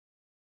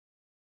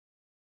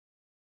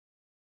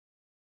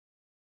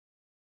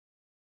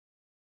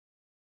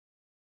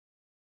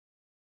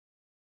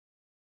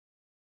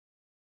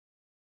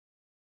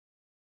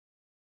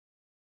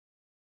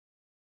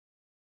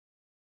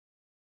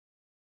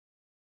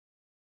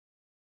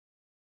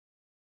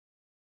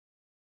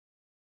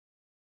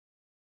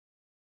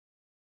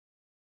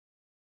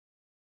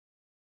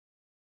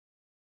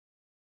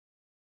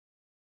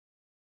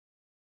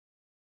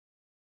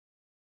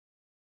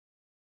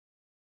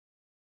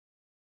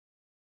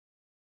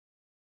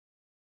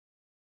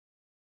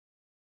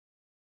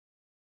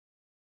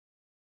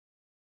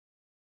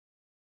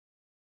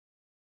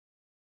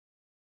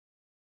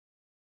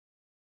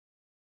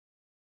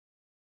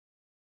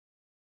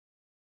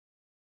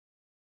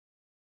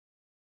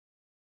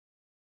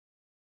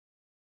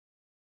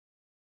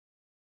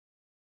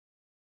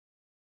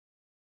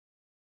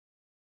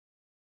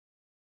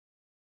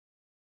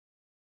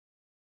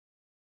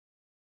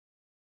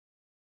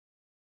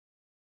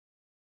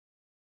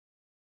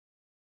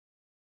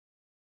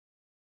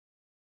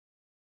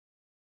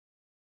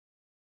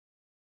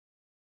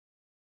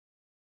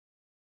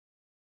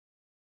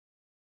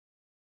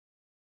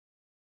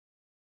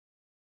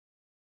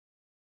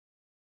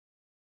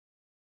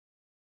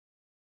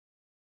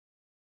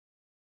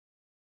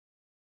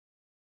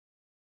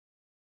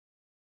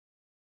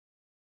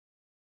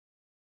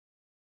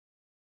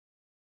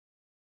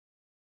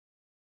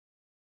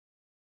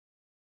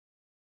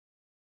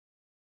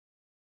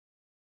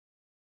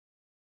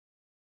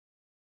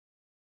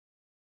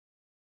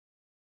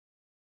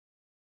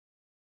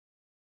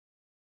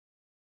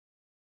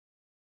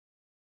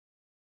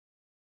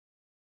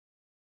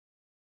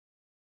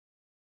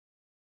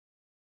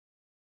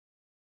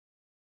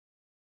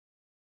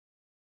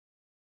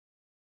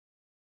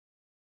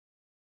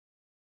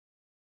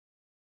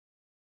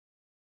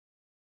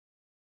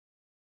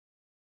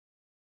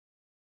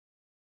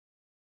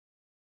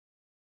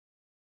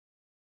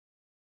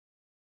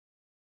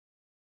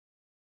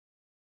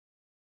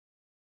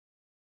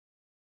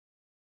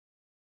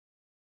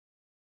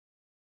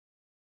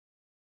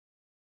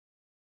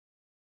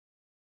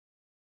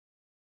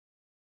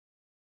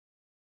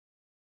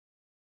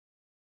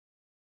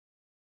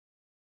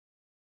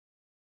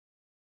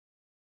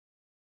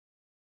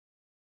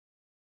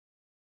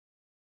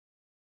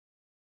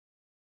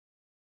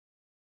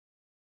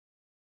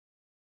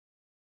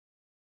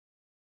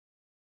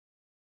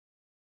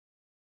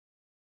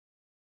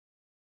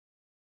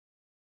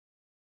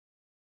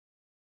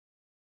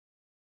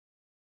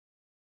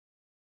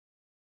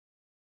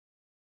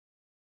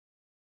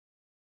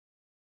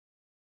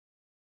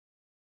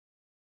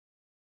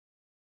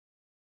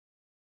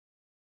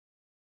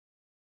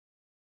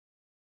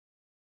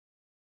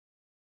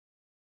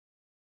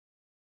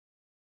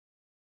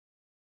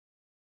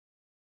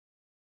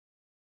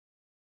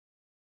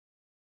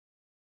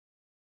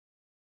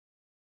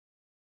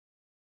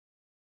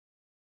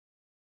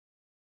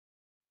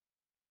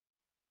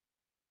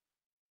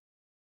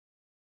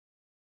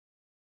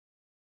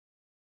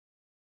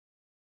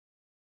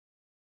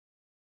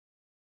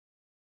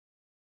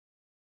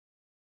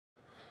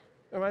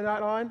Am I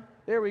not on?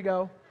 There we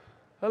go.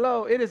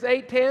 Hello, it is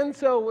 8:10,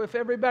 so if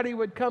everybody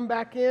would come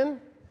back in,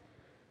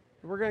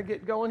 we're going to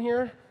get going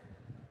here.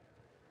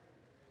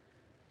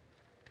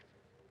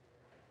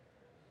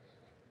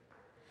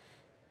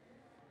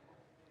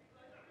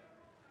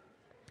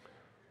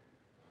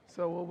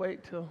 So we'll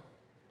wait till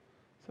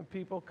some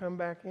people come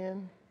back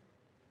in.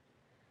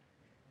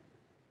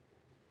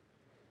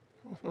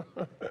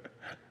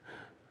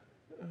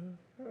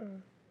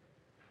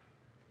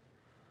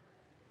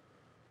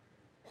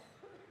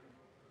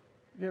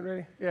 Get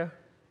ready? Yeah.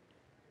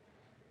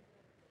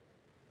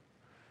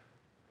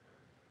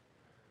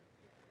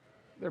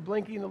 They're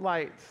blinking the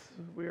lights.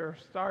 We are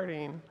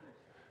starting.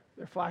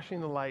 They're flashing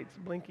the lights.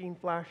 Blinking,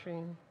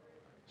 flashing,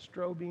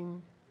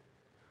 strobing,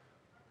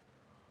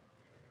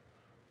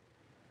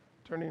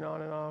 turning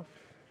on and off.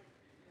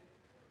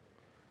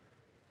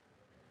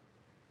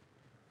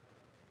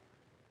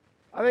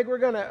 I think we're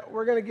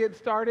gonna get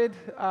started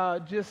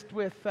just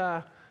with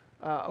a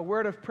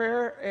word of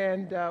prayer,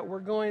 and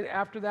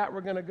after that we're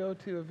gonna go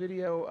to a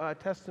video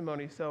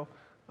testimony. So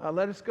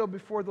let us go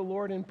before the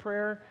Lord in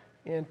prayer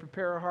and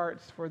prepare our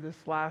hearts for this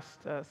last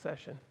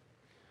session.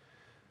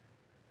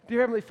 Dear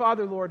Heavenly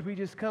Father, Lord, we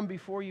just come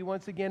before you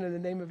once again in the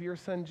name of your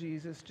Son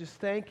Jesus, just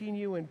thanking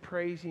you and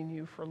praising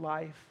you for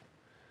life.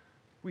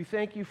 We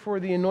thank you for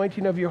the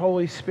anointing of your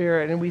Holy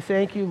Spirit, and we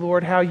thank you,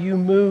 Lord, how you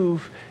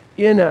move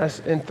in us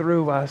and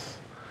through us.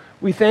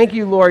 We thank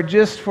you, Lord,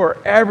 just for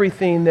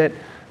everything that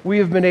we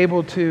have been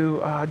able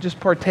to just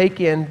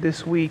partake in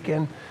this week,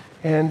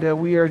 and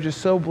we are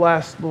just so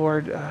blessed,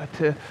 Lord,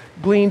 to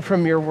glean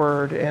from your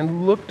word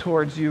and look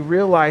towards you,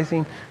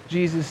 realizing,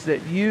 Jesus,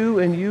 that you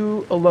and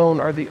you alone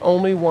are the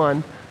only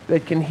one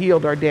that can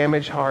heal our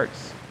damaged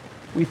hearts.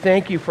 We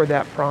thank you for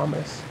that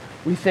promise.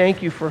 We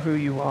thank you for who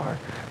you are.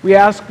 We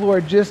ask,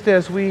 Lord, just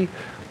as we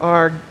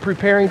are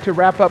preparing to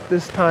wrap up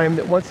this time,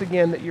 that once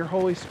again, that your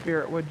Holy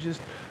Spirit would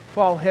just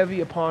fall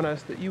heavy upon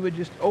us, that you would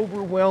just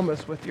overwhelm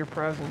us with your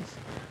presence,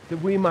 that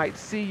we might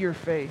see your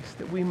face,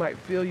 that we might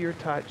feel your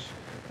touch,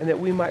 and that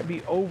we might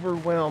be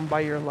overwhelmed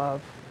by your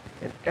love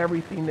and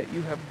everything that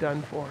you have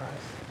done for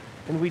us.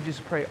 And we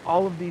just pray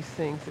all of these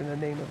things in the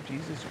name of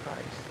Jesus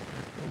Christ.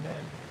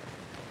 Amen.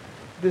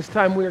 This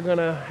time we're going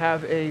to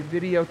have a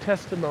video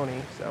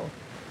testimony, so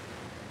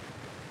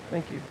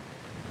thank you.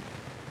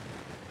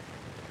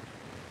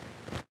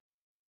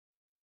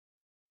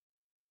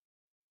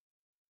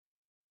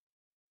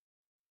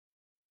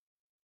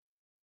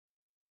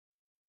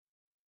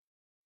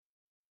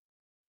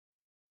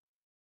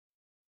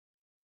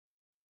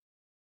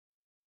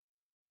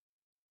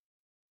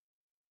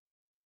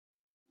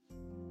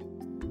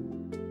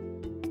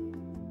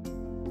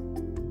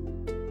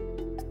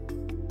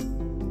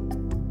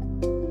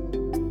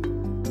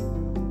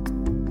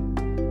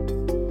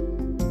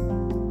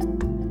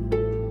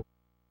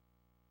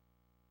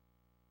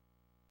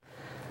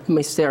 Let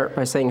me start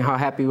by saying how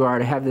happy we are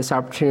to have this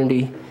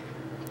opportunity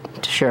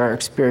to share our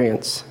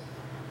experience.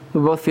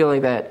 We're both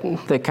feeling that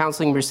the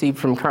counseling we received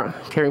from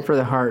Caring for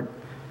the Heart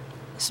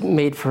is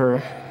made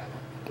for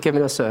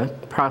giving us a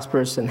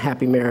prosperous and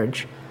happy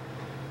marriage.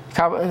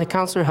 The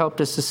counselor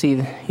helped us to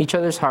see each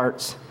other's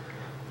hearts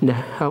and to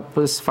help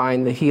us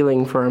find the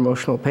healing for our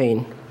emotional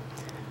pain.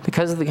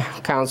 Because of the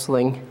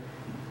counseling,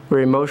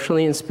 we're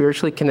emotionally and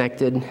spiritually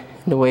connected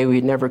in a way we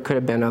never could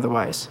have been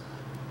otherwise.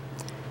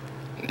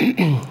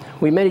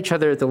 We met each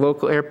other at the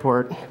local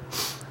airport,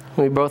 and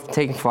we both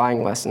taken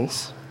flying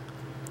lessons.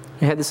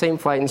 We had the same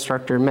flight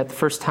instructor, met the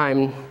first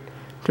time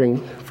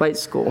during flight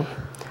school.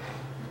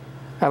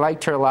 I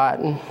liked her a lot,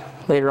 and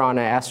later on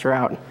I asked her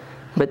out,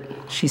 but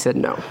she said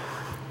no.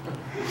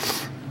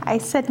 I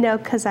said no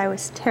because I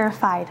was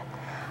terrified.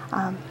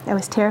 I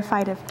was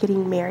terrified of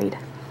getting married.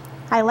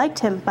 I liked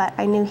him, but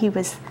I knew he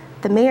was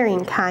the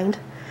marrying kind,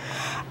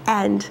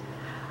 and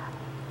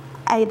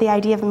the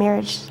idea of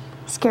marriage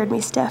scared me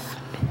stiff.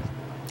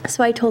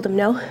 So I told him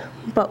no,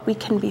 but we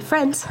can be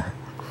friends.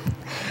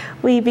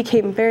 We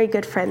became very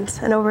good friends,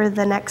 and over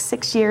the next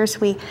 6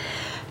 years, we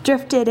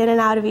drifted in and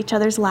out of each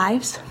other's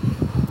lives.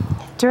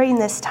 During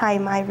this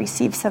time, I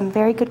received some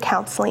very good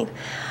counseling,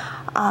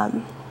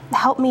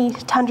 helped me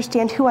to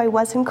understand who I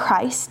was in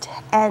Christ,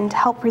 and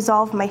helped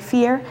resolve my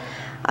fear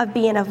of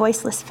being a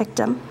voiceless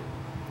victim.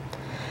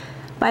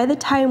 By the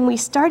time we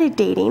started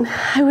dating,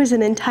 I was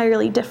an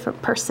entirely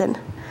different person.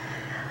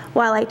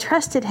 While I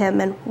trusted him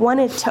and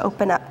wanted to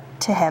open up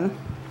to him,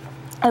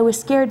 I was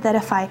scared that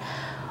if I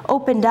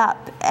opened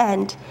up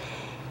and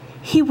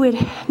he would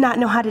not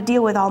know how to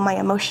deal with all my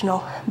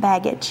emotional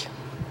baggage.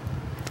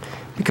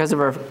 Because of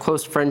our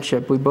close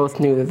friendship, we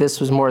both knew that this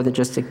was more than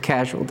just a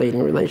casual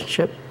dating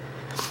relationship.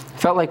 It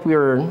felt like we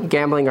were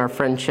gambling our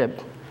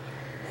friendship,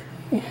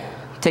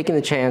 taking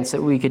the chance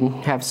that we could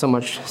have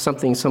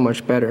something so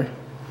much better.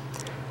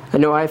 I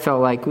know I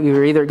felt like we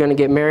were either going to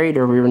get married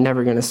or we were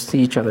never going to see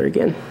each other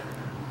again.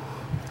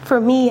 For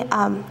me,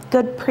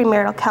 good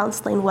premarital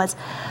counseling was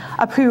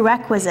a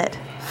prerequisite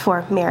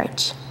for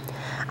marriage.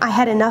 I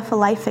had enough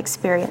life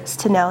experience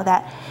to know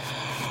that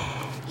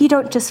you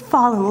don't just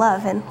fall in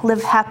love and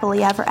live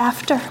happily ever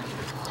after.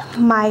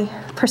 My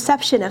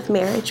perception of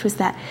marriage was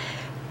that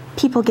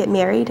people get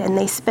married and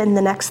they spend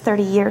the next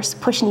 30 years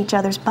pushing each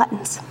other's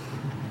buttons.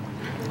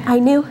 I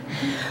knew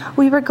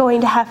we were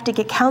going to have to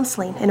get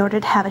counseling in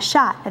order to have a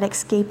shot at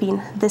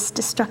escaping this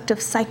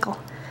destructive cycle.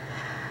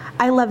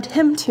 I loved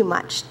him too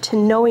much to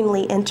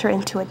knowingly enter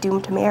into a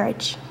doomed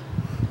marriage.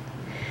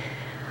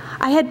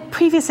 I had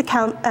previous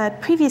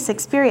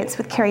experience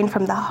with caring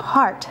from the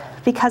heart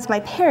because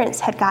my parents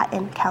had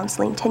gotten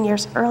counseling 10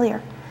 years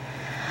earlier.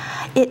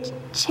 It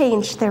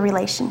changed their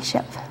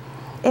relationship.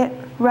 It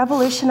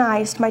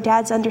revolutionized my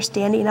dad's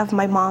understanding of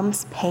my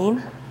mom's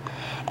pain,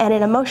 and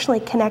it emotionally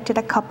connected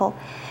a couple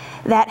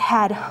that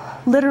had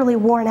literally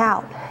worn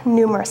out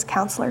numerous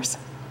counselors.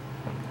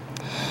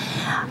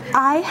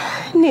 I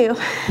knew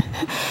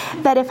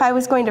that if I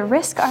was going to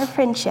risk our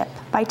friendship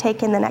by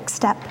taking the next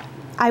step,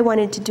 I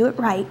wanted to do it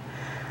right.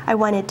 I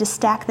wanted to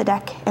stack the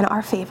deck in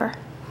our favor.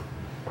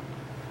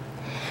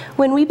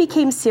 When we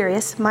became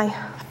serious, my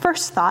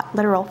first thought,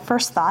 literal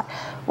first thought,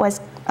 was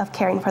of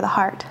caring for the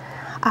heart.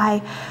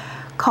 I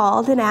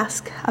called and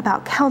asked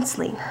about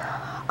counseling.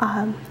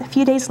 A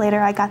few days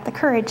later, I got the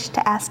courage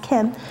to ask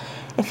him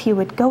if he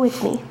would go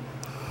with me.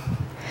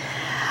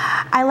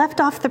 I left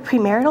off the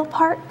premarital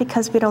part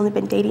because we'd only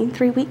been dating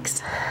 3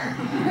 weeks.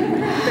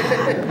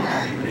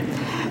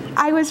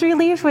 I was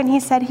relieved when he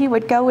said he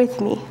would go with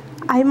me.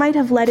 I might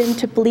have led him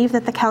to believe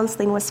that the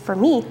counseling was for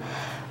me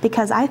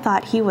because I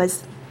thought he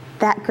was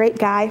that great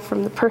guy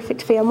from the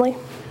perfect family,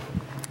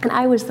 and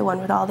I was the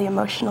one with all the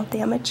emotional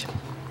damage.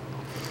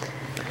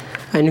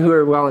 I knew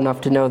her well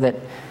enough to know that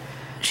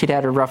she'd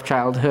had a rough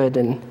childhood,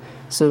 and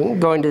so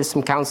going to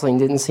some counseling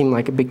didn't seem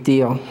like a big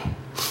deal.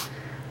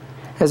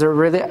 As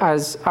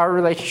our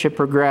relationship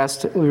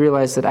progressed, we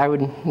realized that I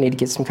would need to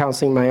get some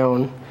counseling of my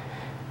own.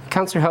 The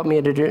counselor helped me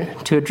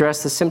to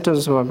address the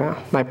symptoms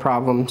of my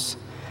problems,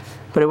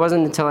 but it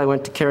wasn't until I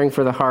went to Caring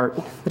for the Heart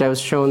that I was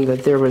shown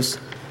that there was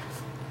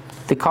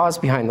the cause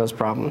behind those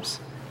problems,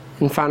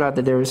 and found out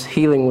that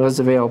healing was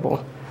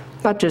available,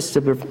 not just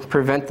to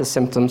prevent the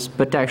symptoms,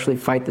 but to actually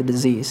fight the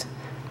disease.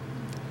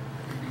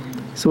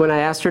 So when I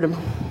asked her to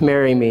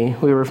marry me,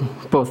 we were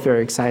both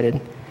very excited.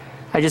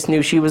 I just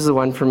knew she was the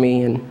one for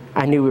me, and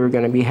I knew we were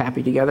going to be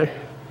happy together.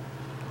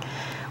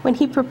 When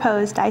he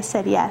proposed, I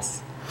said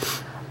yes,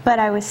 but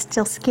I was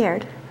still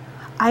scared.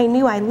 I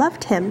knew I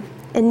loved him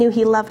and knew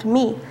he loved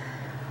me,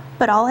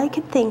 but all I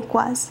could think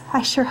was,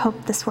 I sure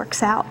hope this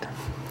works out.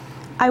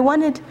 I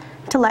wanted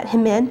to let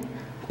him in,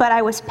 but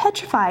I was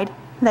petrified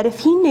that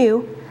if he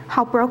knew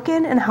how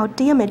broken and how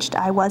damaged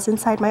I was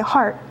inside my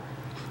heart,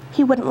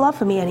 he wouldn't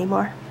love me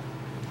anymore.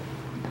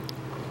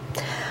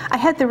 I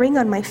had the ring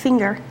on my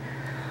finger,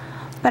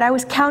 but I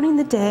was counting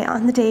the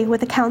day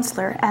with a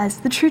counselor as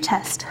the true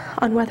test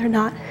on whether or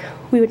not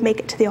we would make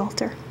it to the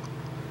altar.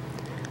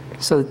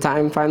 So the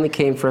time finally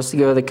came for us to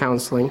go to the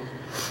counseling.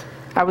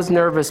 I was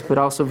nervous, but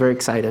also very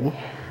excited.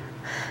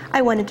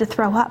 I wanted to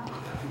throw up.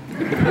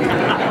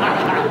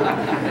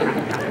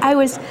 I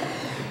was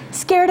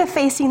scared of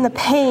facing the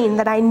pain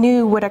that I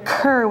knew would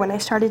occur when I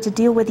started to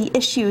deal with the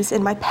issues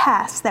in my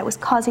past that was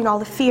causing all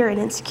the fear and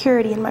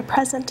insecurity in my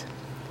present.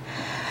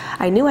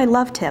 I knew I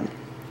loved him,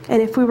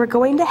 and if we were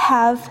going to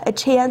have a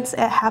chance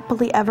at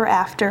happily ever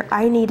after,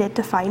 I needed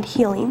to find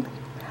healing.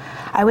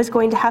 I was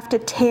going to have to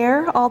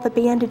tear all the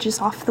bandages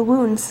off the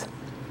wounds.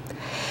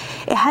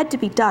 It had to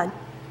be done.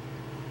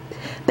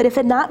 But if it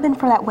had not been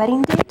for that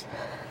wedding date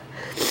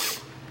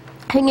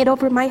hanging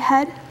over my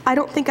head, I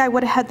don't think I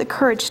would have had the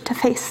courage to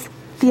face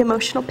the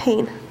emotional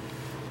pain.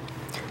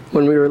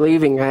 When we were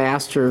leaving, I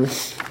asked her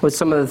what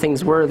some of the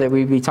things were that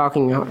we'd be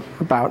talking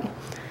about,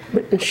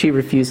 but she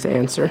refused to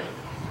answer.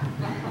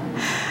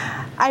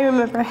 I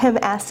remember him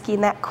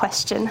asking that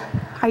question.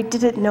 I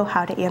didn't know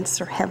how to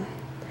answer him.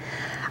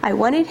 I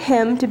wanted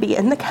him to be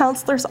in the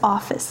counselor's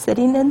office,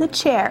 sitting in the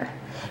chair,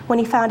 when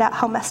he found out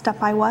how messed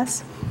up I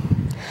was.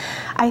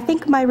 I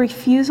think my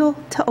refusal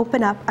to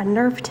open up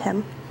unnerved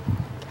him.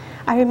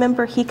 I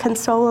remember he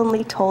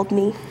consolingly told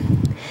me,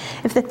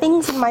 if the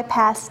things in my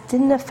past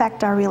didn't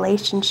affect our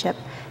relationship,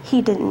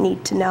 he didn't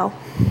need to know.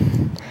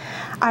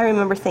 I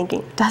remember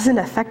thinking, doesn't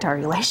affect our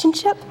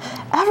relationship?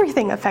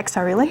 Everything affects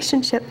our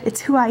relationship.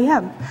 It's who I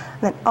am.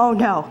 And then, oh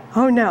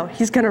no,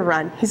 he's gonna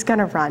run.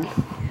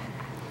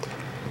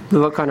 The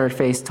look on her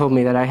face told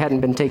me that I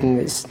hadn't been taking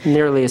this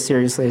nearly as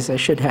seriously as I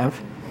should have.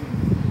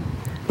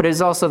 But it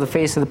was also the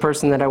face of the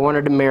person that I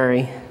wanted to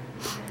marry,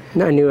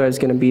 and I knew I was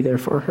going to be there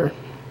for her.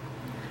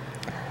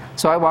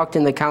 So I walked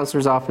in the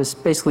counselor's office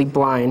basically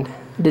blind.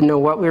 I didn't know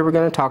what we were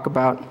going to talk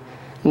about.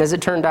 And as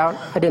it turned out,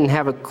 I didn't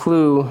have a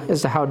clue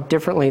as to how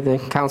differently the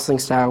counseling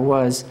style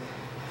was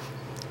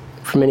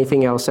from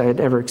anything else I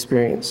had ever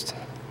experienced.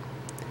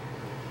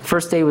 The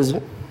first day was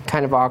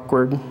kind of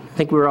awkward. I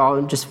think we were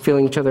all just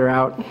feeling each other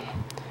out.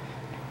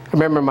 I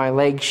remember my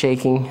legs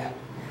shaking. I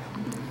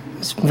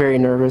was very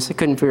nervous. I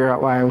couldn't figure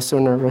out why I was so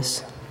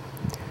nervous.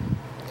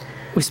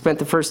 We spent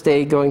the first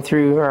day going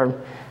through our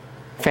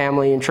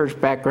family and church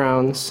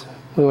backgrounds.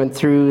 We went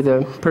through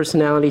the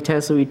personality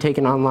tests that we'd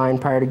taken online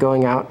prior to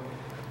going out.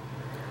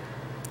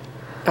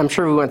 I'm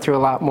sure we went through a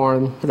lot more.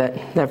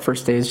 That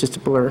first day is just a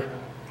blur.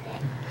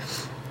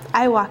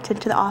 I walked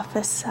into the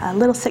office a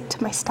little sick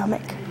to my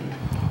stomach.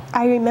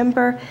 I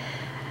remember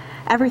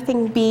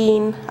everything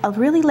being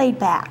really laid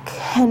back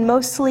and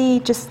mostly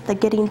just the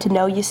getting to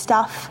know you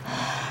stuff.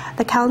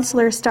 The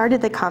counselor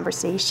started the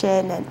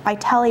conversation and by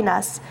telling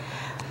us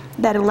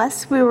that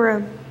unless we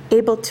were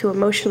able to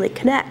emotionally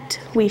connect,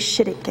 we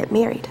shouldn't get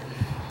married.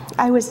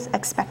 I was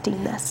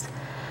expecting this.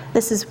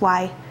 This is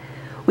why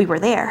we were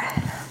there.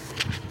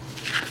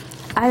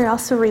 I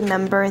also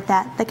remember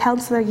that the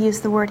counselor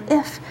used the word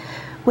if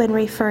when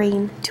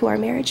referring to our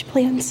marriage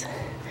plans.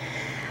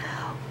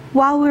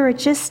 While we were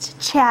just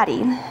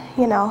chatting,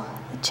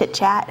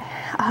 chit-chat,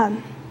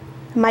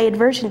 my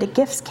aversion to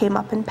gifts came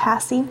up in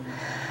passing.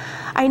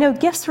 I know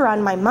gifts were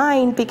on my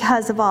mind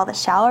because of all the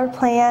shower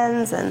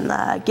plans and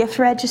the gift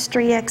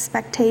registry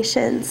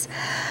expectations.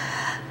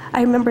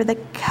 I remember the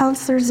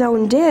counselor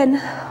zoned in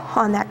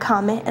on that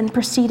comment and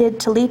proceeded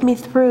to lead me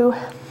through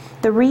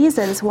the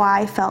reasons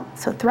why I felt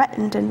so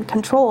threatened and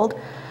controlled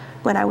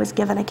when I was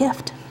given a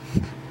gift.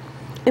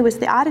 It was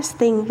the oddest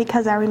thing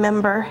because I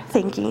remember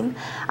thinking,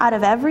 out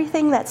of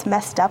everything that's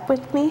messed up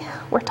with me,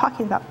 we're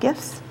talking about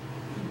gifts.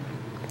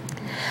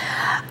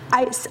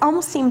 It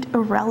almost seemed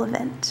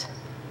irrelevant,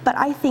 but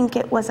I think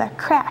it was a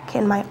crack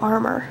in my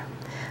armor,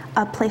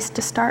 a place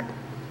to start.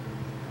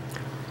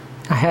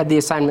 I had the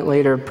assignment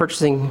later of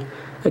purchasing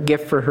a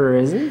gift for her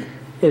as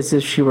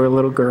if she were a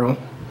little girl,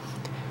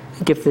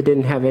 a gift that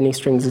didn't have any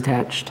strings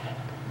attached.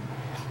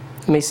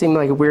 It may seem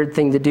like a weird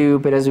thing to do,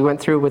 but as we went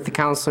through with the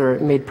counselor,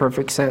 it made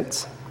perfect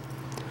sense.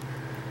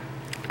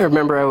 I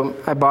remember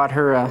I bought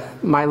her a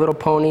My Little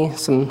Pony,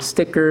 some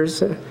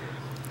stickers, a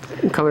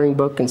coloring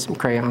book, and some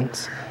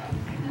crayons.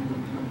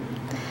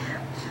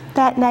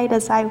 That night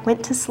as I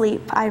went to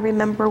sleep, I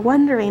remember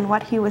wondering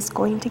what he was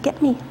going to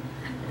get me.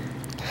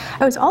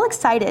 I was all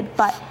excited,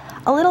 but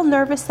a little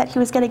nervous that he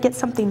was going to get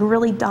something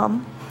really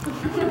dumb,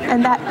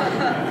 and that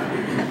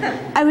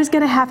I was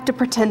going to have to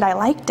pretend I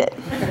liked it.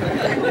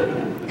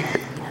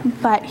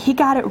 But he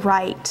got it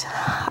right.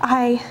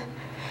 I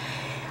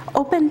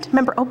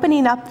remember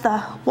opening up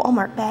the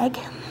Walmart bag,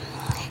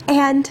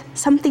 and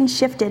something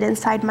shifted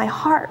inside my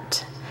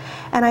heart,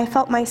 and I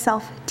felt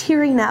myself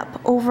tearing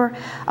up over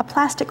a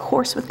plastic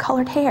horse with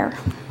colored hair.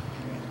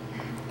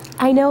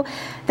 I know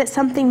that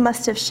something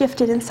must have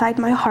shifted inside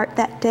my heart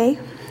that day,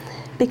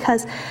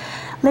 because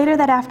later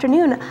that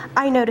afternoon,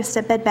 I noticed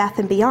a Bed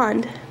Bath &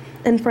 Beyond,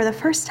 and for the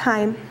first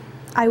time,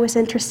 I was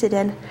interested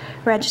in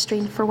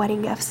registering for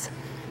wedding gifts.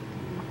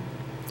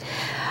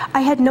 I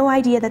had no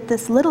idea that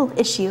this little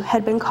issue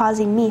had been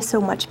causing me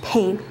so much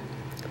pain,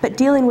 but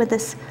dealing with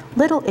this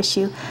little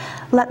issue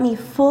let me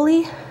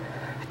fully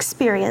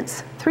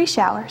experience 3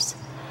 showers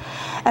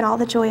and all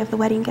the joy of the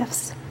wedding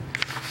gifts.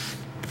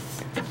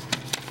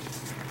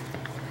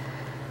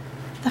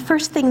 The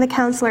first thing the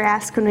counselor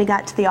asked when we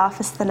got to the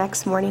office the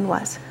next morning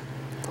was,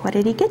 "What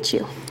did he get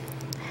you?"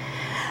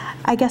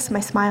 I guess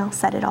my smile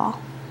said it all.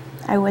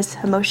 I was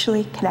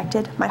emotionally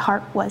connected, my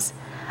heart was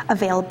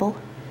available,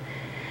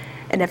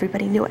 and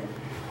everybody knew it.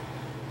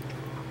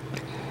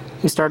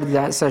 We started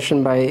that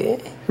session by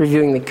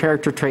reviewing the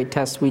character trait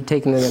test we'd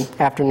taken the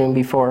afternoon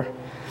before.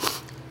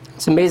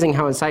 It's amazing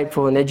how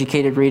insightful and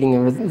educated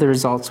reading the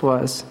results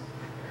was.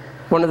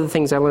 One of the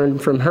things I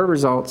learned from her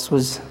results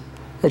was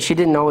that she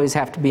didn't always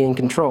have to be in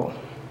control.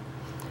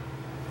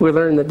 We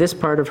learned that this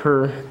part of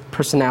her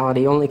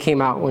personality only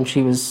came out when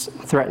she was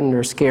threatened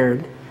or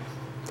scared.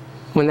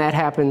 When that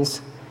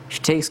happens, she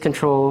takes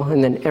control,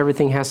 and then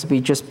everything has to be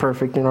just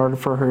perfect in order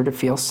for her to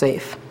feel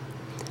safe.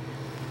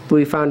 But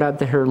we found out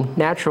that her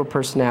natural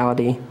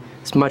personality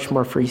is much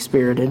more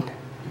free-spirited.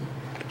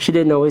 She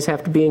didn't always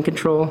have to be in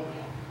control,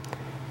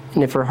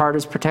 and if her heart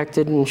is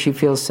protected and she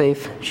feels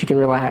safe, she can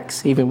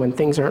relax even when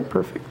things aren't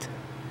perfect.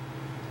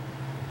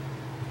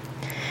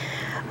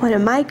 One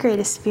of my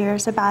greatest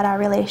fears about our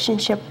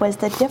relationship was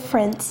the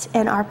difference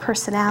in our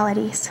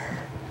personalities.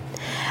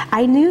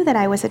 I knew that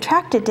I was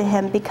attracted to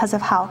him because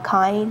of how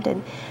kind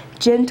and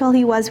gentle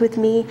he was with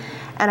me,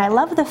 and I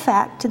loved the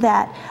fact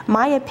that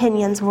my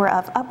opinions were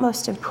of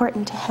utmost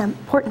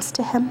importance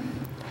to him.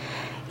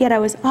 Yet I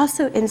was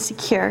also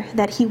insecure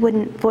that he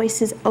wouldn't voice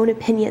his own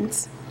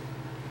opinions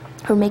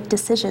or make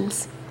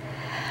decisions.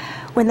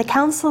 When the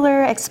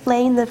counselor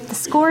explained what the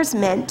scores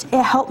meant,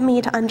 it helped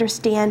me to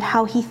understand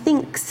how he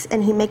thinks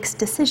and he makes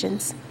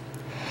decisions.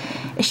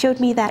 It showed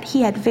me that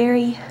he had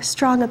very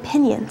strong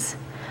opinions,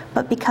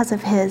 but because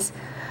of his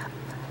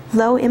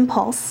low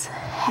impulse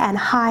and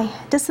high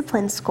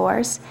discipline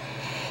scores,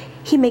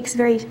 he makes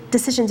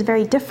decisions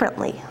very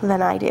differently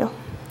than I do.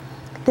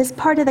 This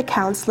part of the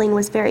counseling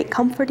was very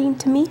comforting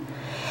to me.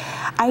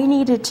 I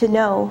needed to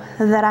know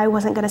that I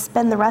wasn't going to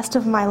spend the rest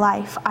of my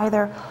life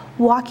either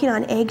walking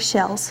on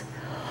eggshells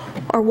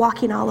or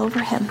walking all over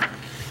him.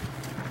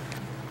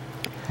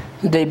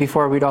 The day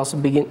before, we'd also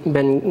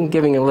been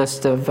giving a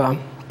list of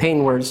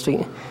pain words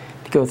to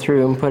go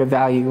through and put a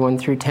value 1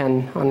 through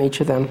 10 on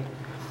each of them.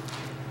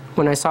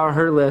 When I saw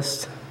her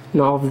list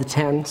and all of the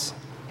 10s,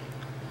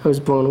 I was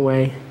blown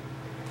away.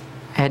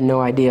 I had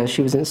no idea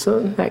she was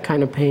in that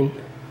kind of pain.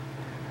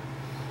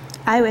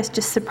 I was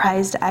just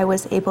surprised I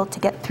was able to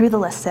get through the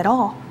list at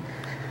all.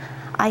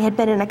 I had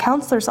been in a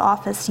counselor's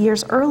office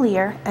years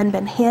earlier and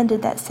been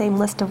handed that same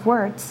list of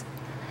words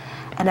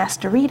and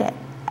asked to read it,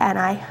 and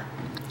I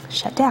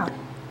shut down.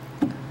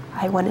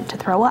 I wanted to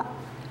throw up.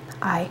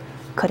 I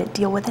couldn't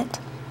deal with it.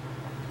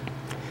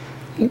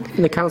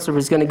 The counselor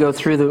was going to go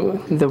through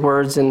the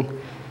words and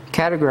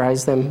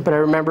categorize them, but I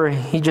remember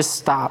he just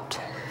stopped.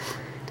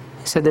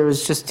 He said there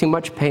was just too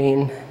much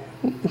pain,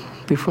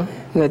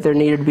 that there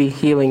needed to be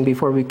healing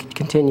before we could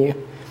continue.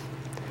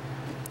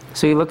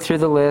 So he looked through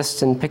the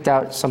list and picked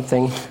out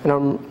something. I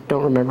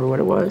don't remember what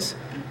it was.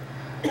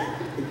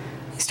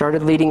 He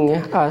started leading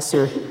us,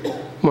 or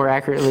more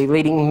accurately,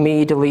 leading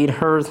me to lead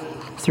her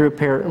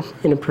through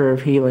in a prayer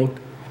of healing.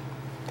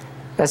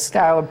 That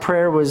style of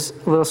prayer was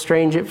a little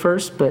strange at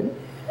first, but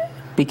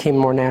became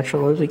more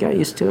natural as we got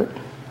used to it.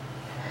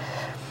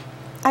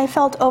 I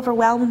felt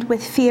overwhelmed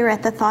with fear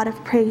at the thought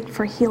of praying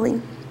for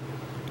healing.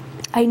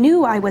 I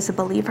knew I was a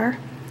believer,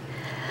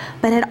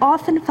 but had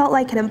often felt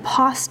like an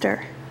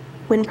imposter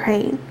when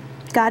praying.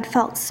 God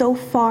felt so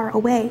far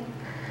away.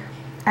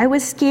 I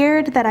was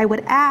scared that I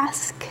would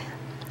ask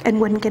and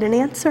wouldn't get an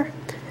answer.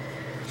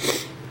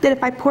 That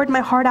if I poured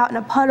my heart out in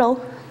a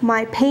puddle,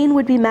 my pain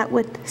would be met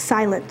with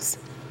silence.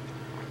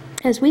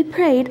 As we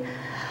prayed,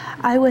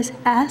 I was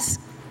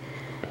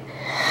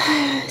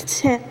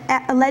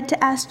led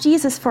to ask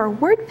Jesus for a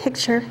word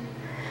picture.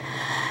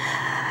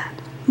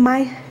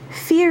 My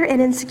fear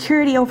and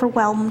insecurity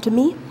overwhelmed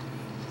me.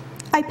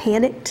 I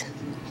panicked.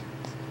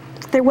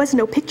 There was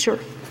no picture.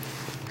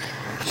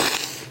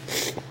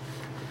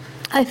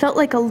 I felt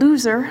like a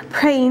loser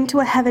praying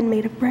to a heaven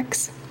made of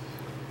bricks.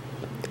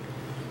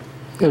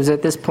 It was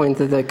at this point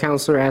that the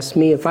counselor asked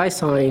me if I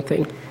saw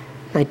anything.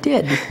 I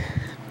did.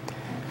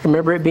 I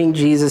remember it being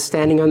Jesus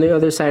standing on the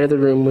other side of the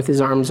room with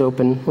his arms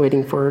open,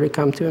 waiting for her to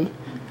come to him.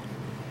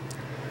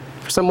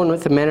 For someone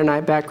with a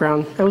Mennonite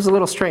background, that was a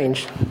little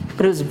strange,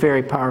 but it was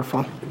very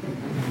powerful.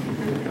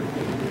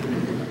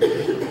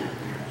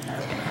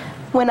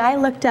 When I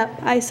looked up,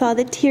 I saw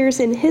the tears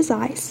in his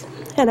eyes,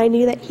 and I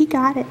knew that he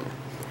got it,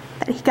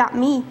 that he got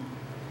me.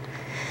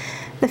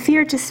 The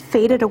fear just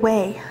faded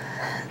away.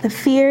 The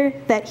fear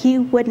that he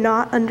would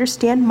not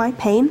understand my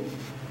pain.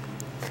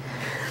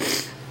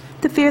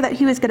 The fear that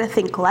he was going to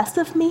think less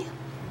of me,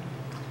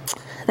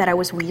 that I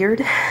was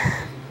weird.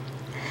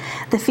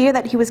 The fear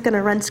that he was going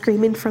to run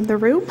screaming from the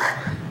room.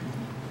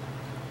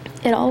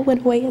 It all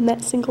went away in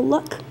that single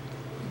look.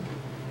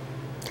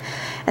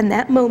 In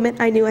that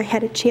moment, I knew I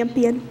had a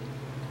champion,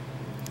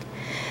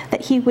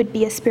 that he would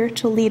be a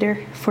spiritual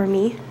leader for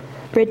me,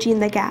 bridging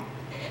the gap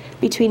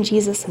between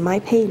Jesus and my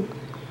pain.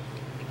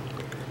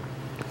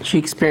 She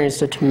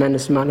experienced a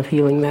tremendous amount of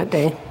healing that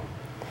day.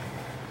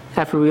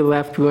 After we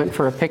left, we went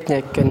for a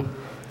picnic, and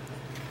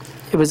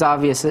it was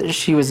obvious that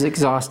she was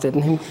exhausted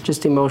and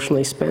just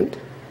emotionally spent.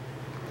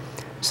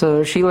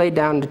 So she laid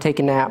down to take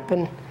a nap,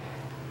 and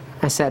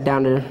I sat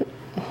down to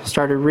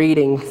started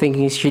reading,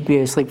 thinking she'd be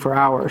asleep for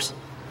hours.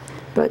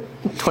 But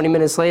 20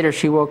 minutes later,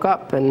 she woke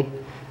up and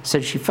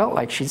said she felt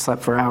like she'd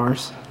slept for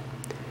hours.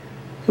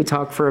 We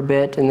talked for a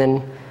bit, and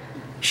then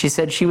she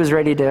said she was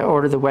ready to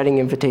order the wedding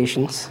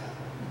invitations.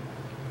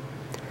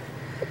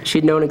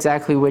 She'd known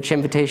exactly which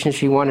invitations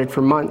she wanted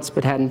for months,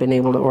 but hadn't been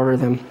able to order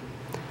them.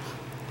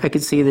 I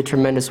could see the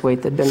tremendous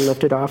weight that had been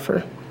lifted off her.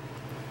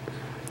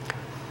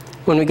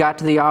 When we got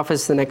to the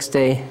office the next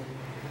day,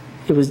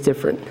 it was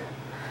different.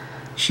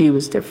 She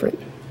was different.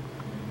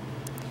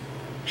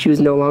 She was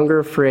no longer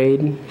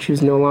afraid. She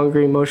was no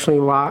longer emotionally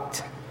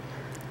locked.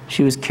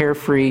 She was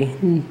carefree,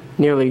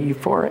 nearly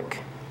euphoric.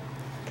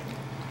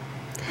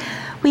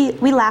 We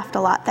laughed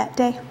a lot that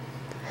day.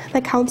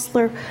 The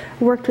counselor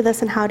worked with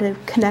us on how to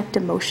connect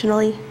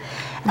emotionally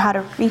and how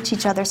to reach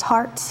each other's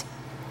hearts.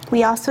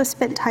 We also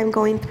spent time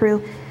going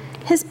through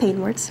his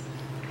pain words.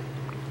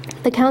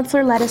 The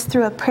counselor led us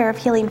through a prayer of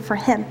healing for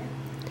him.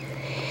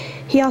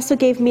 He also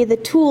gave me the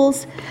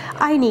tools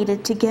I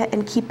needed to get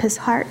and keep his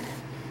heart.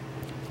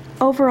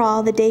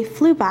 Overall, the day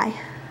flew by.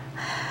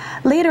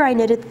 Later, I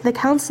noted that the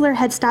counselor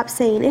had stopped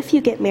saying if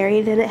you get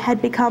married, and it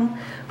had become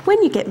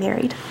when you get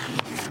married.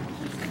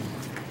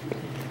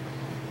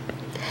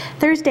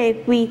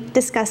 Thursday, we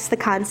discussed the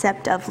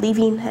concept of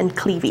leaving and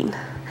cleaving.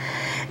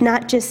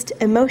 Not just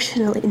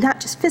emotionally, not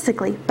just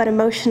physically, but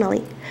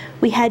emotionally.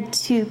 We had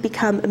to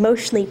become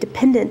emotionally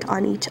dependent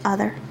on each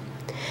other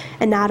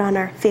and not on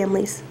our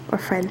families or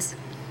friends.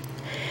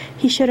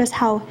 He showed us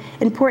how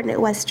important it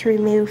was to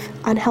remove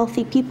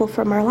unhealthy people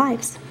from our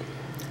lives.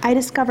 I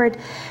discovered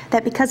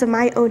that because of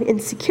my own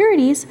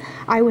insecurities,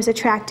 I was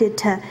attracted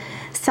to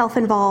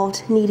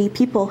self-involved, needy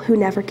people who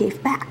never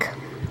gave back.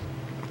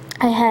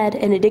 I had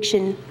an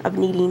addiction of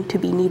needing to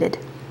be needed.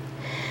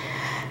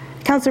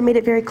 The counselor made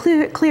it very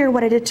clear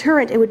what a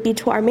deterrent it would be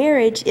to our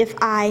marriage if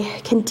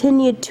I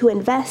continued to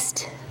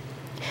invest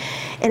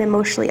in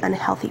emotionally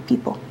unhealthy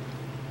people.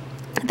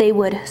 They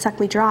would suck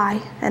me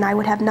dry, and I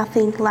would have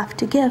nothing left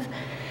to give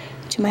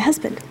to my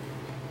husband.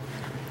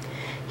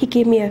 He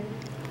gave me a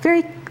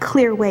very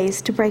clear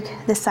ways to break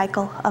the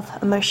cycle of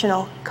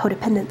emotional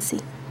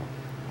codependency.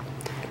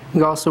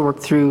 We also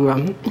worked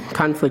through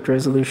conflict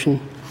resolution.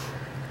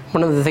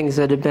 One of the things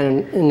that had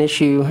been an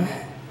issue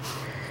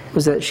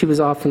was that she was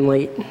often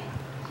late.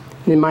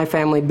 In my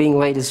family, being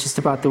late is just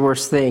about the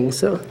worst thing,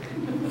 so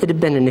it had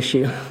been an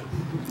issue.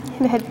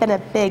 It had been a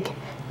big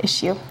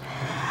issue.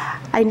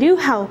 I knew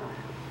how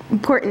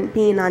important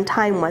being on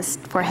time was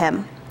for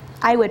him.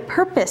 I would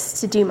purpose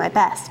to do my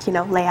best,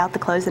 lay out the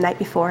clothes the night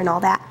before and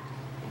all that.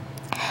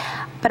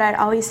 But I'd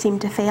always seem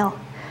to fail.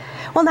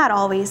 Well, not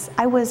always.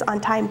 I was on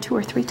time 2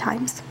 or 3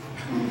 times.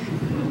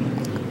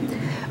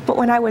 But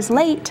when I was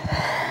late,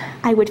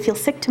 I would feel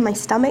sick to my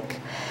stomach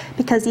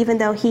because even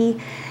though he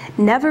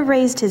never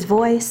raised his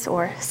voice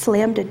or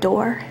slammed a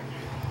door,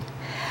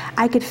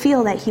 I could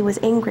feel that he was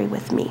angry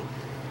with me,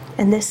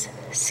 and this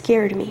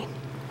scared me.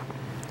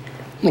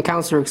 The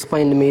counselor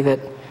explained to me that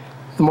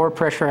the more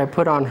pressure I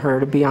put on her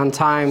to be on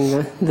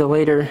time,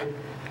 the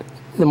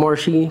more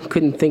she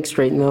couldn't think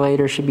straight and the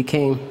later she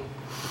became.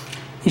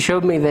 He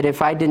showed me that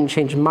if I didn't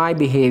change my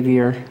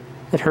behavior,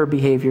 that her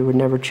behavior would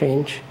never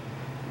change.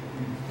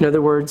 In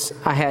other words,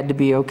 I had to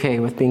be okay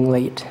with being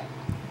late.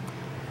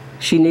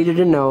 She needed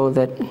to know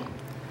that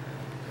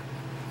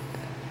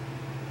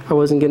I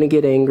wasn't going to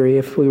get angry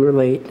if we were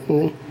late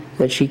and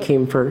that she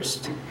came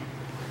first.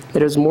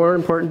 That it was more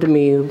important to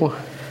me,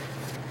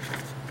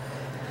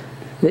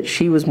 that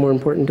she was more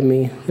important to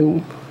me than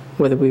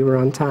whether we were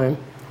on time.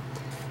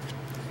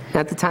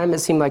 At the time, it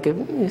seemed like a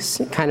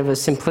kind of a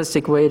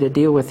simplistic way to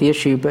deal with the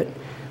issue, but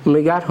when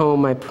we got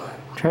home, I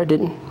tried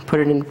to put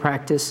it into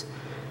practice.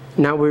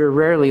 Now we were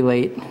rarely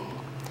late.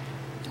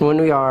 And when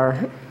we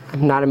are,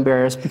 I'm not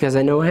embarrassed because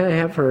I know I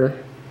have her,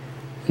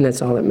 and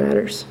that's all that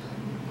matters.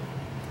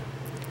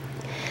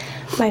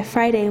 By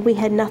Friday, we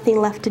had nothing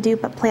left to do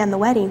but plan the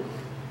wedding.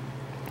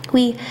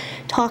 We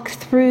talked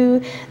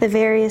through the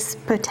various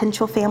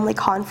potential family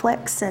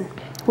conflicts and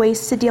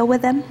ways to deal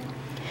with them.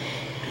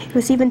 It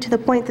was even to the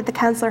point that the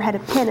counselor had a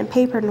pen and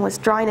paper and was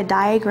drawing a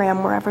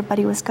diagram where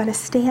everybody was going to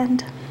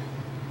stand.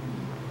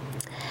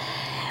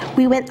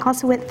 We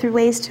also went through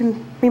ways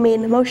to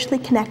remain emotionally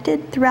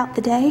connected throughout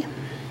the day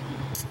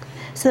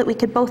so that we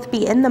could both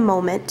be in the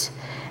moment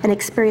and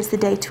experience the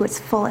day to its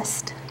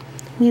fullest.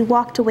 We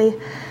walked away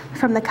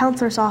from the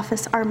counselor's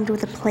office armed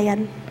with a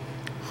plan.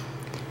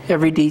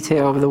 Every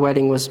detail of the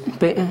wedding was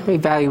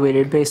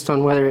evaluated based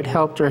on whether it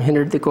helped or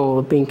hindered the goal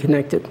of being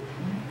connected.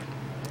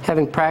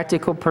 Having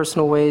practical,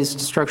 personal ways to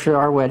structure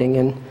our wedding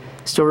and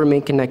still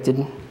remain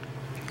connected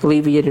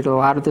alleviated a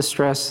lot of the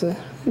stress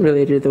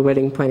related to the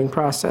wedding planning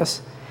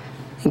process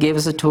and gave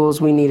us the tools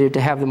we needed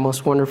to have the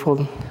most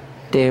wonderful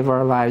day of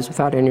our lives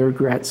without any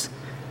regrets,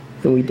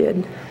 and we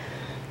did.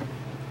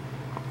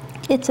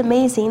 It's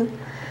amazing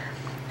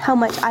how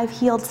much I've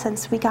healed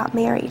since we got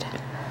married.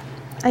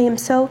 I am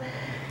so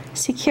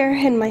secure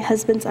in my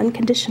husband's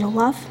unconditional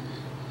love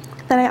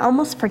that I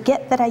almost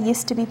forget that I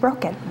used to be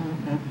broken.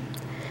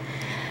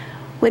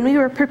 When we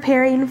were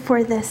preparing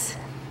for this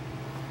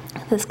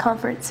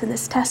conference and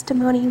this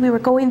testimony, we were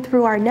going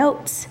through our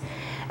notes,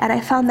 and I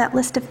found that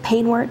list of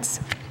pain words.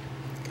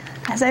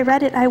 As I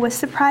read it, I was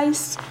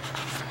surprised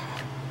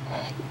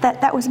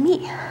that was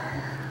me.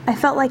 I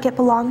felt like it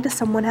belonged to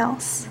someone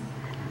else.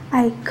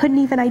 I couldn't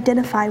even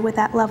identify with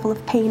that level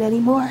of pain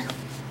anymore.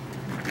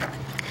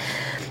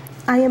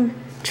 I am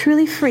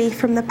truly free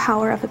from the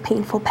power of a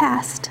painful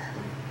past.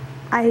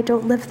 I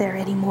don't live there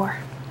anymore.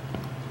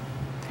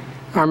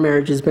 Our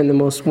marriage has been the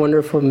most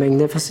wonderful,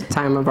 magnificent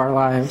time of our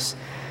lives.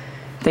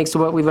 Thanks to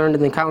what we learned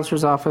in the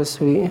counselor's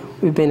office,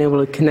 we've been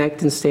able to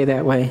connect and stay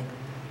that way.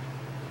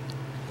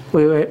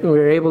 We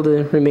were able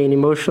to remain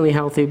emotionally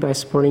healthy by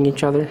supporting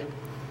each other.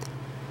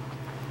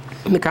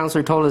 The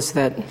counselor told us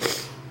that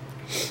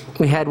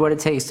we had what it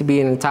takes to be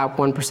in the top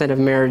 1% of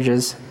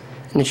marriages,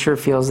 and it sure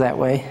feels that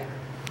way.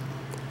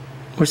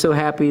 We're so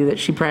happy that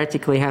she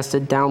practically has to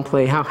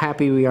downplay how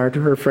happy we are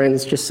to her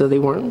friends just so they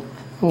won't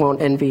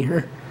envy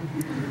her.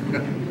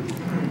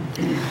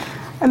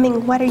 I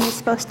mean, what are you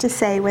supposed to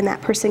say when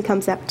that person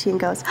comes up to you and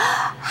goes,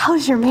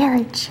 "How's your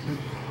marriage?"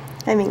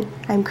 I mean,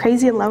 I'm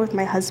crazy in love with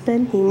my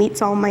husband. He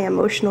meets all my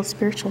emotional,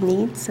 spiritual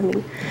needs. I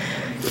mean,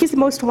 he's the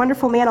most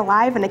wonderful man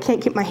alive, and I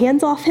can't get my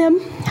hands off him.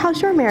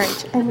 How's your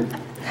marriage? I mean,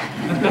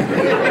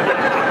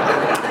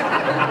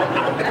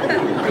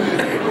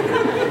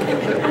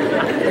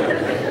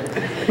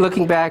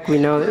 Looking back, we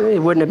know that it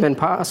wouldn't have been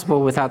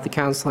possible without the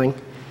counseling.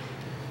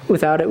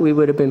 Without it, we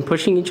would have been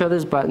pushing each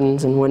other's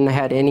buttons and wouldn't have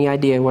had any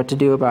idea what to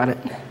do about it.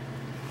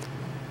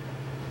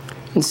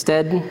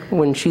 Instead,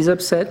 when she's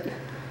upset,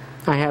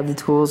 I have the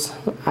tools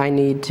I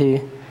need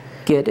to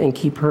get and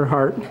keep her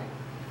heart.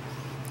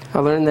 I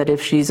learned that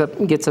if she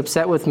gets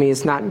upset with me,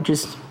 it's not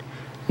just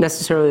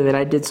necessarily that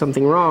I did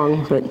something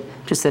wrong, but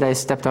just that I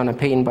stepped on a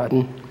pain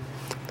button.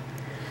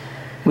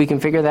 We can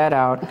figure that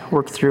out,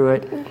 work through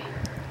it,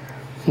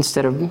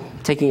 instead of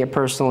taking it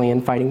personally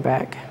and fighting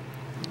back.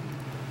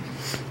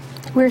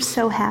 we're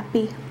so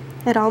happy.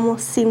 It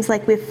almost seems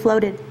like we've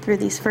floated through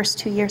these first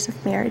 2 years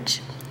of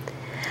marriage.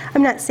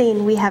 I'm not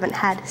saying we haven't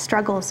had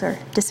struggles or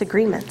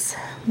disagreements.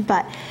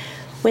 but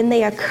when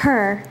they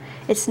occur,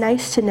 it's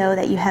nice to know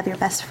that you have your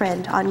best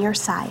friend on your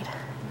side,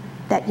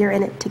 that you're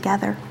in it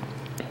together.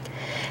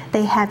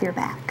 They have your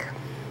back.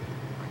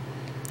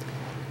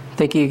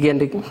 Thank you again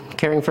to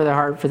Caring for the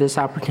Heart for this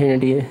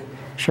opportunity to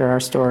share our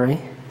story.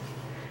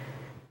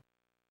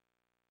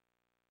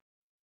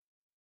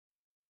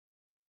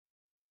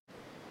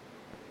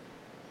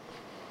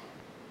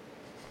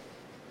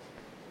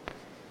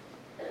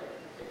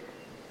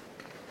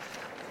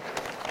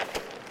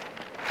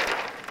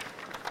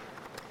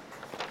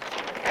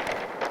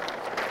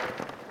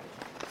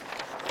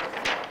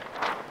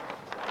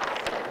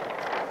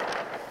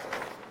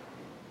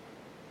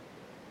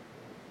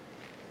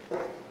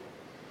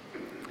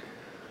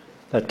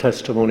 That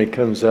testimony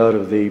comes out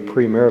of the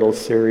premarital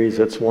series.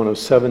 It's one of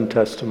 7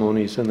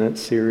 testimonies in that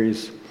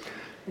series.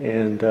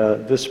 And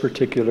this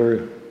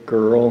particular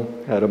girl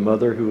had a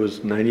mother who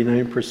was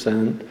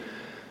 99%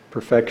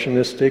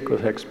 perfectionistic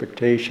with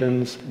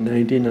expectations,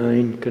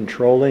 99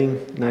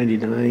 controlling,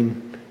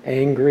 99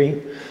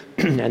 angry,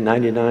 and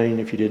 99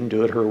 if you didn't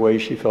do it her way,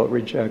 she felt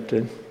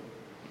rejected.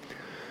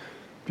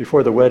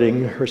 Before the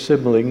wedding, her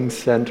siblings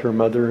sent her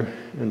mother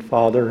and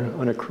father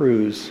on a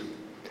cruise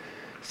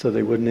so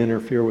they wouldn't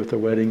interfere with the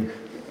wedding.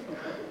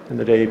 And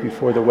the day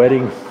before the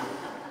wedding,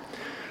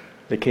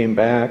 they came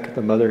back.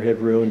 The mother had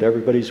ruined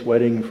everybody's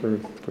wedding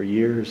for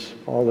years,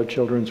 all the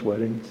children's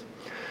weddings.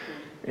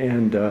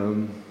 And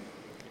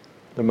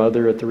the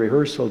mother at the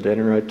rehearsal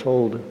dinner, I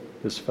told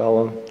this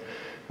fellow,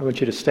 I want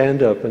you to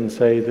stand up and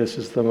say, this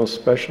is the most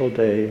special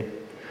day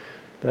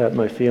that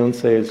my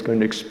fiancée is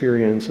going to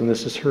experience, and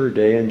this is her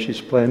day, and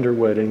she's planned her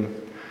wedding.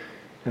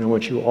 And I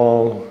want you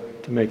all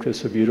to make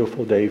this a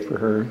beautiful day for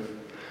her.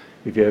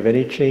 If you have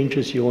any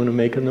changes you want to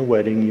make in the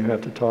wedding, you have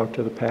to talk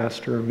to the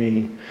pastor or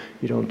me.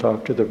 You don't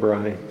talk to the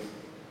bride.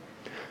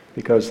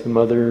 Because the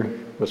mother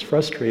was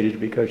frustrated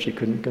because she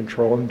couldn't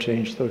control and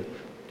change the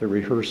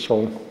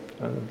rehearsal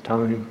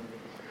time.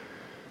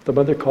 The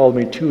mother called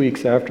me 2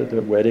 weeks after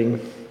the wedding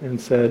and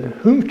said,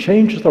 "Who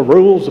changed the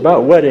rules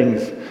about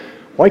weddings?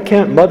 Why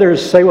can't mothers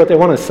say what they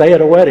want to say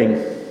at a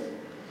wedding?"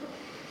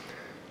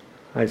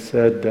 I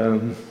said,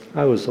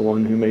 I was the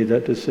one who made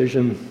that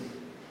decision.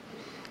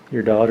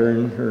 Your daughter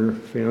and her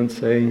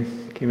fiancé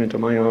came into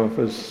my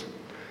office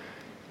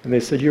and they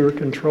said you were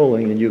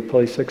controlling and you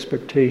placed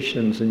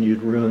expectations and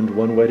you'd ruined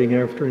one wedding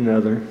after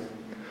another.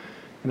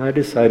 And I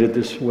decided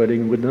this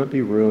wedding would not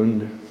be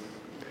ruined,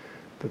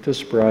 that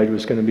this bride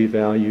was going to be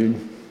valued.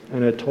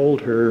 And I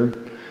told her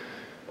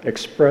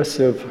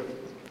expressive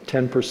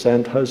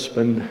 10%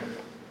 husband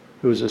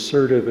who was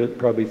assertive at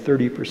probably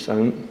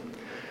 30%,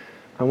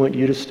 I want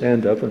you to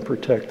stand up and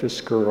protect this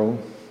girl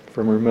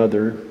from her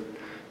mother,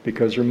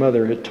 because her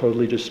mother had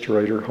totally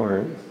destroyed her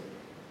heart.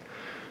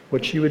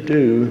 What she would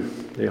do,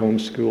 they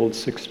homeschooled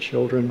 6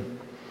 children,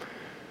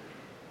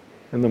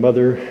 and the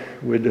mother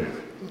would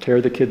tear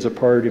the kids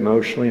apart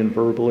emotionally and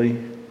verbally,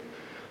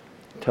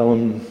 tell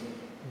them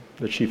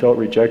that she felt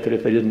rejected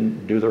if they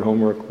didn't do their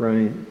homework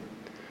right.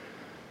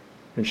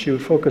 And she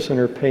would focus on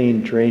her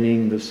pain,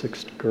 draining the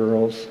 6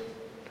 girls.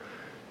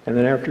 And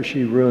then after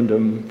she ruined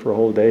them for a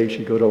whole day,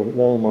 she'd go to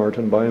Walmart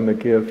and buy them a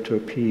gift to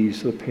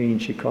appease the pain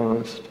she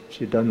caused.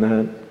 She'd done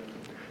that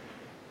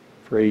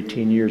for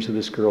 18 years of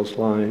this girl's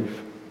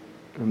life.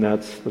 And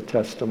that's the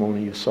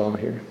testimony you saw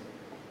here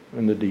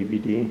in the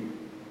DVD.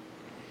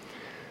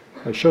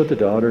 I showed the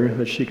daughter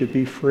that she could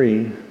be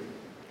free.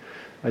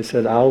 I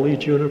said, I'll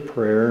lead you in a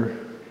prayer.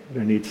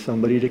 I need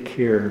somebody to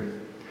care.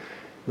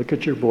 Look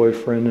at your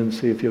boyfriend and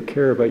see if he'll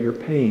care about your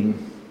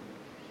pain.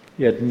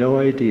 He had no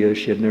idea.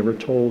 She had never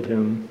told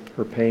him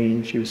her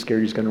pain. She was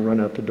scared he's going to run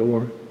out the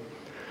door.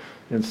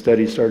 Instead,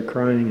 he started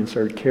crying and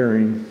started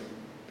caring.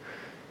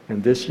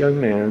 And this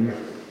young man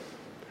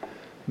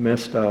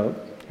messed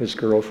up his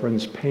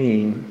girlfriend's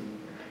pain.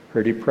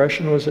 Her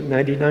depression was at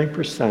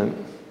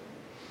 99%.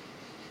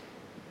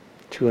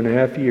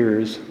 2.5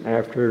 years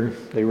after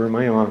they were in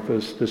my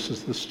office, this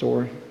is the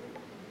story.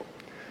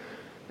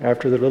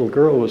 After the little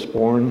girl was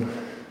born,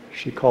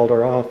 she called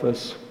our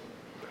office,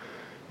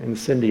 and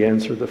Cindy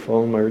answered the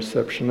phone, my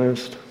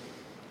receptionist,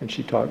 and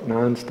she talked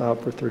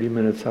nonstop for 30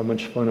 minutes how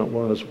much fun it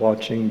was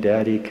watching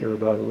Daddy care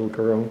about a little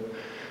girl,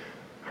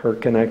 her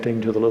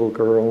connecting to the little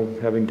girl,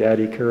 having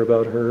Daddy care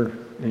about her.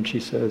 And she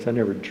says, I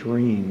never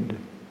dreamed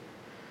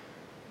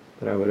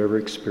that I would ever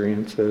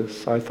experience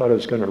this. I thought I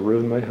was going to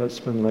ruin my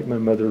husband like my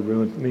mother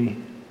ruined me.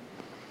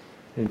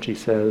 And she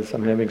says,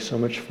 I'm having so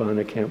much fun,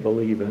 I can't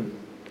believe it.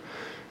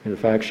 In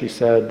fact, she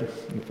said,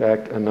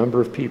 a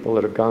number of people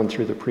that have gone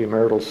through the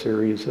premarital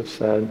series have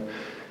said,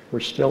 we're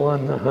still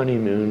on the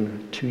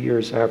honeymoon 2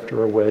 years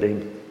after our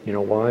wedding. You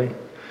know why?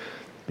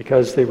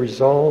 Because they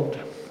resolved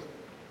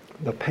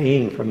the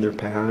pain from their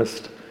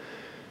past.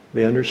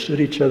 They understood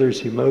each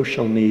other's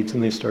emotional needs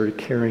and they started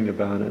caring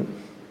about it.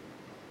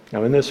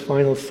 Now in this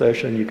final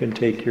session, you can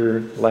take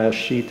your last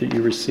sheet that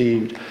you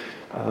received.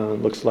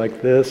 Looks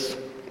like this.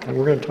 And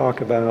we're going to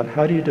talk about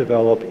how do you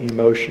develop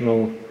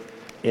emotional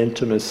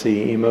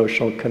intimacy,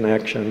 emotional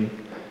connection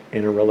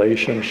in a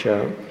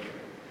relationship.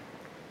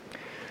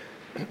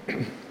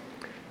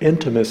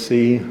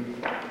 Intimacy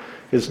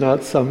is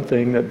not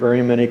something that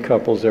very many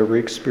couples ever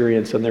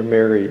experience in their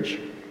marriage.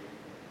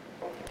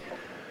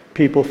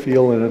 People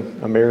feel in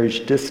a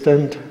marriage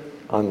distant,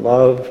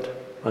 unloved,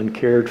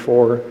 uncared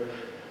for.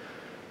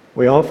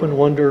 We often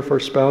wonder if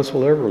our spouse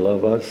will ever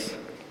love us.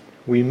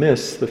 We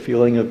miss the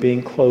feeling of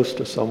being close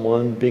to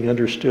someone, being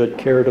understood,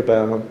 cared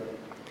about.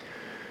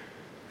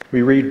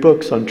 We read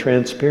books on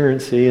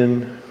transparency,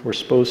 and we're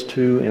supposed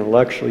to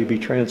intellectually be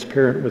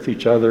transparent with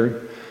each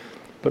other.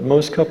 But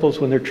most couples,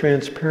 when they're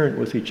transparent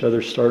with each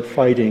other, start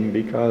fighting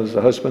because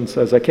the husband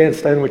says, "I can't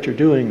stand what you're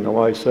doing." The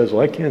wife says,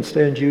 "Well, I can't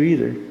stand you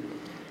either."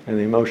 And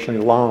they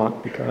emotionally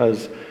lock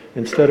because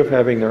instead of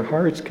having their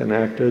hearts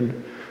connected,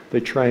 they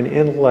try and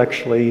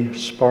intellectually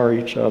spar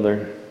each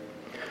other,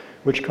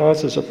 which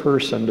causes a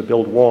person to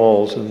build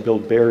walls and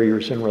build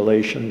barriers in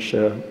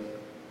relationship.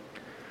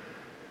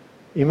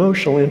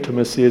 Emotional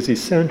intimacy is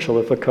essential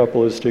if a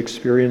couple is to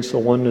experience the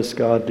oneness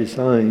God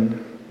designed,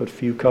 but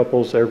few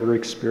couples ever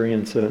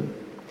experience it.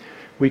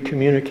 We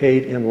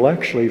communicate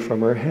intellectually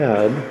from our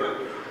head,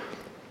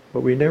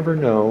 but we never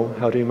know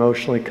how to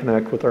emotionally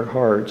connect with our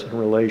hearts in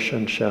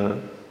relationship.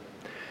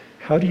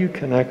 How do you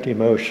connect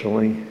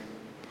emotionally?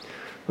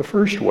 The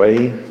first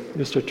way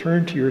is to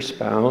turn to your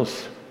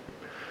spouse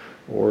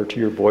or to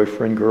your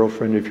boyfriend,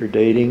 girlfriend if you're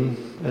dating,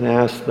 and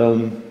ask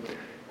them,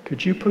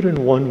 could you put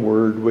in one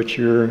word what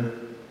your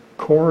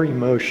core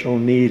emotional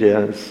need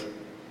is?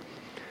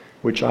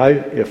 Which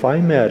if I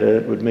met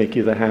it, would make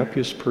you the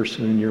happiest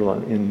person in your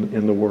life,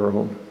 in the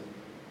world.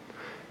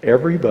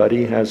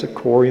 Everybody has a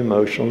core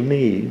emotional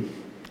need.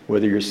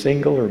 Whether you're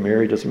single or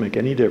married, doesn't make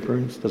any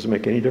difference. Doesn't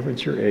make any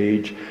difference your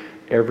age.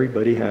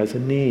 Everybody has a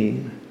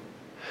need.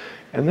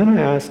 And then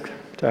I ask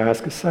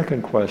a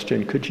second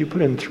question. Could you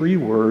put in 3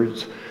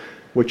 words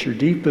what your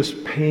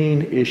deepest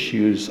pain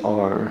issues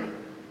are?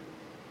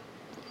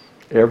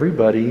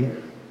 Everybody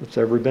that's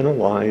ever been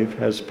alive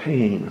has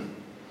pain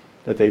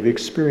that they've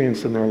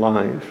experienced in their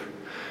life.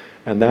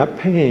 And that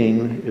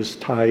pain is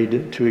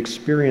tied to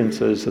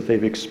experiences that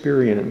they've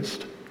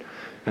experienced.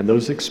 And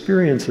those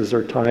experiences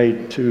are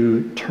tied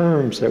to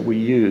terms that we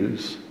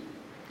use.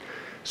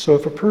 So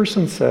if a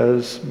person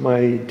says,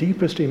 my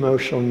deepest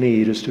emotional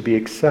need is to be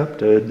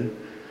accepted,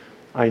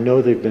 I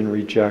know they've been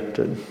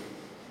rejected.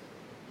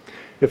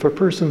 If a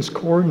person's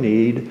core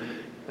need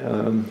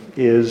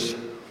is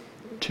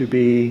to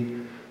be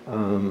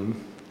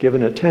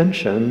given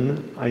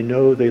attention, I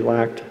know they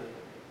lacked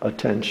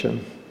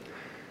attention.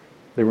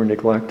 They were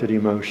neglected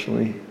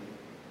emotionally.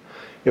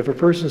 If a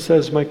person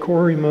says, my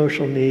core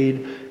emotional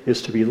need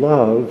is to be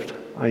loved,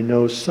 I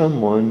know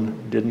someone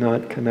did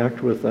not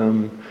connect with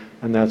them,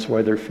 and that's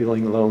why they're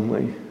feeling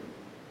lonely.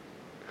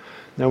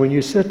 Now, when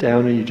you sit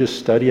down and you just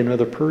study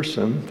another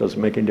person, doesn't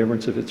make any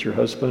difference if it's your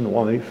husband,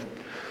 wife,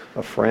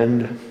 a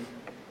friend,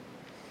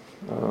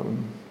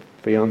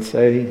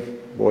 fiance,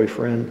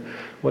 boyfriend,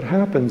 what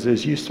happens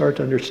is you start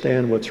to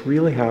understand what's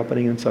really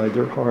happening inside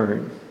their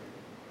heart.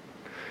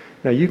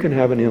 Now, you can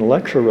have an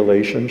intellectual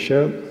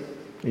relationship.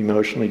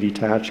 Emotionally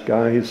detached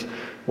guys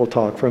will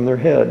talk from their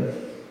head.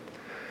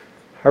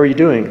 How are you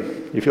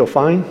doing? You feel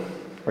fine?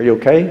 Are you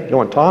okay? You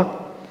want to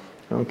talk?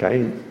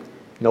 Okay.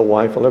 No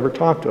wife will ever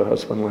talk to a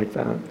husband like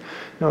that.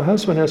 Now, a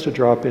husband has to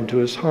drop into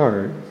his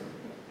heart.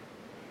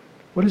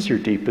 What is your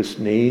deepest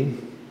need?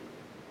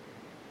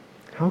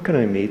 How can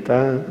I meet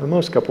that? Well,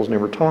 most couples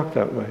never talk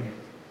that way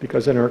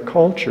because in our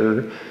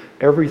culture,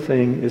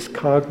 everything is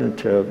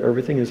cognitive,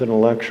 everything is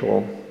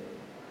intellectual.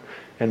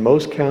 And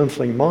most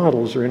counseling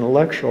models are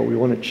intellectual. We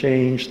want to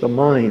change the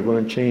mind, we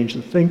want to change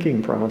the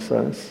thinking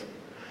process.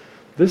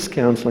 This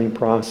counseling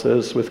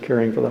process with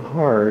caring for the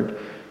heart,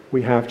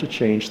 we have to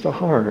change the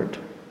heart.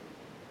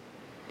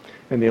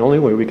 And the only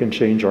way we can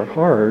change our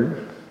heart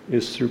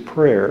is through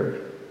prayer,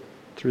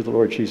 through the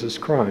Lord Jesus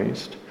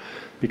Christ.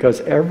 Because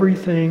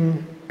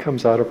everything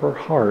comes out of our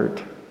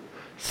heart.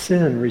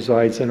 Sin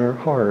resides in our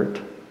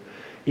heart.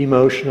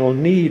 Emotional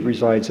need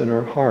resides in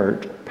our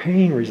heart.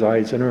 Pain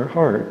resides in our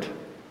heart.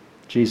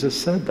 Jesus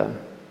said that.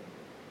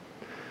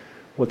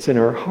 What's in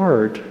our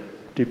heart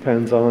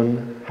depends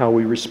on how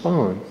we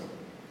respond,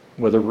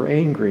 whether we're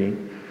angry,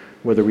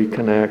 whether we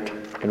connect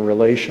in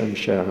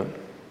relationship.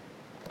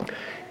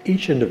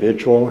 Each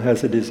individual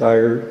has a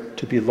desire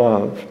to be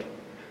loved.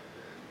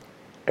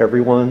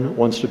 Everyone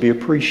wants to be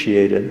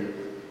appreciated.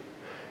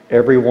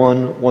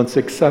 Everyone wants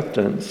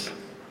acceptance.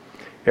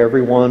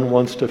 Everyone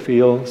wants to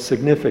feel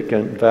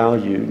significant,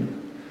 valued.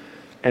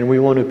 And we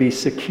want to be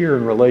secure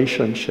in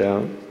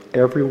relationship.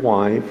 Every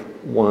wife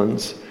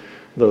wants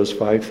those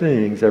 5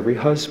 things. Every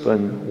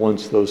husband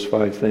wants those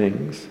 5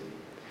 things.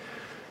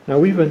 Now,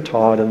 we've been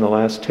taught in the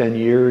last 10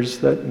 years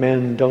that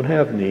men don't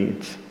have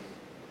needs.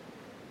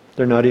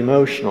 They're not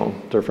emotional.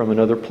 They're from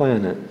another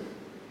planet.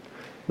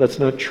 That's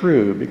not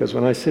true, because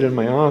when I sit in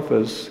my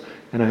office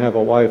and I have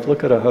a wife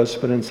look at a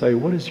husband and say,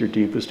 what is your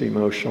deepest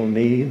emotional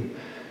need?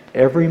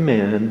 Every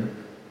man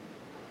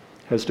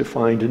has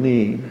defined a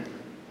need.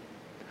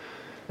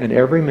 And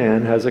every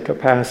man has a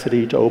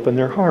capacity to open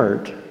their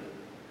heart.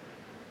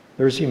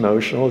 There's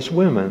emotional as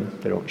women.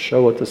 They don't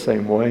show it the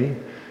same way.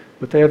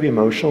 but they have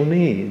emotional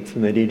needs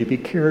and they need to be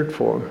cared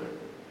for.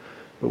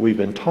 But we've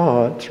been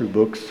taught through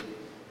books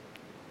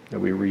that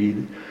we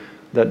read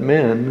that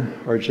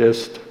men are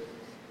just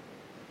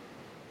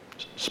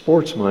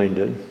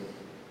sports-minded.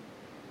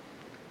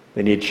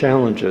 They need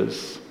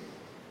challenges.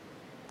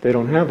 They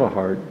don't have a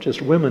heart.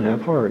 Just women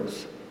have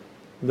hearts.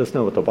 That's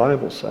not what the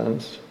Bible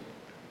says.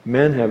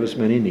 Men have as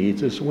many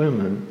needs as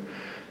women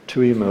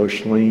to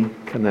emotionally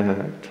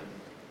connect.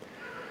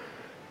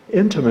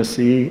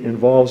 Intimacy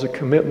involves a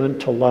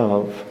commitment to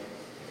love.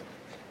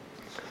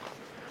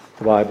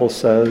 The Bible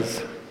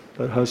says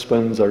that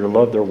husbands are to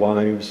love their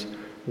wives,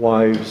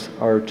 wives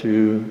are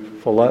to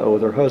phileo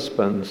their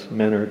husbands,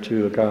 men are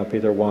to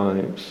agape their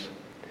wives.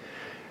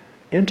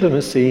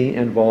 Intimacy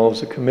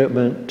involves a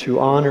commitment to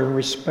honor and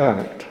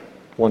respect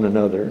one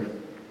another.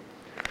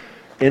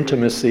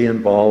 Intimacy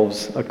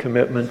involves a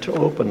commitment to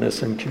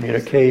openness and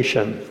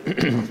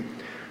communication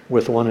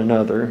with one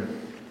another.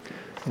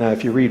 Now,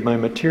 if you read my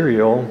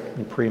material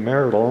in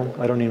premarital,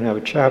 I don't even have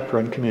a chapter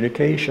on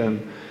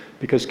communication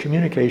because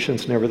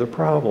communication's never the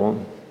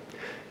problem.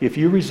 If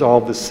you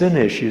resolve the sin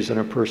issues in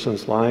a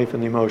person's life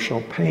and the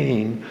emotional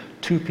pain,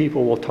 two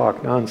people will talk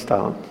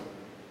nonstop.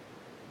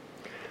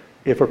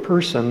 If a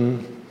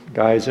person,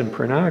 guy's in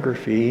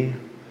pornography,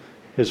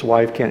 his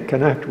wife can't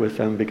connect with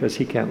him because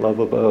he can't love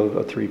above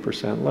a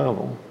 3%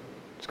 level.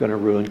 It's going to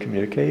ruin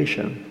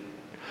communication.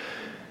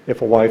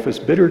 If a wife is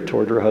bitter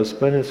toward her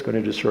husband, it's going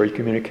to destroy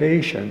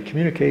communication.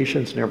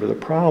 Communication's never the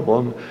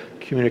problem.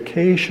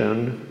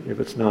 Communication, if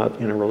it's not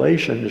in a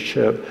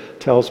relationship,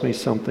 tells me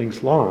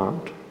something's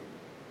locked.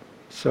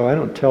 So I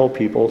don't tell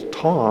people,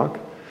 talk.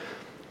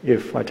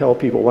 If I tell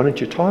people, why don't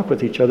you talk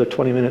with each other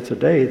 20 minutes a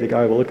day, the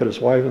guy will look at his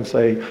wife and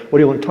say, what do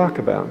you want to talk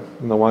about?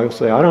 And the wife will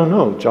say, I don't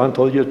know. John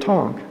told you to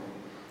talk.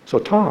 So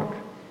talk.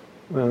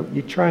 Well,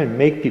 you try and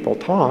make people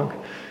talk,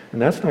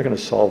 and that's not going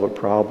to solve a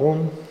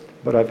problem.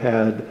 But I've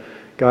had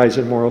guys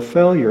in moral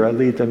failure, I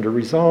lead them to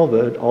resolve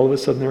it. All of a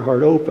sudden their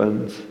heart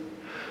opens.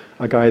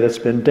 A guy that's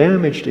been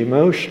damaged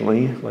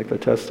emotionally, like the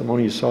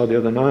testimony you saw the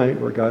other night,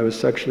 where a guy was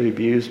sexually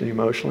abused and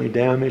emotionally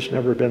damaged,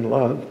 never been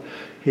loved.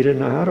 He didn't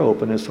know how to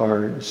open his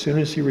heart. As soon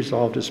as he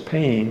resolved his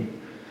pain,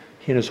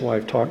 he and his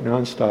wife talked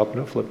nonstop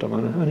and it flipped him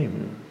on a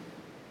honeymoon.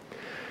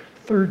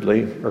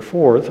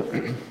 Fourth,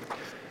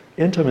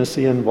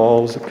 intimacy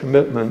involves a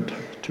commitment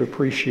to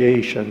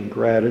appreciation,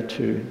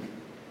 gratitude.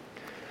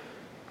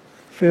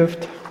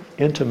 Fifth,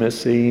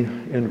 intimacy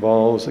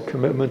involves a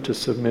commitment to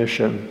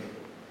submission.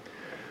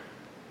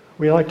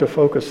 We like to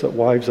focus that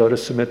wives ought to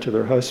submit to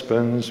their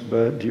husbands,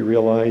 but do you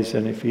realize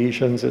in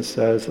Ephesians it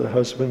says that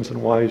husbands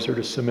and wives are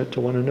to submit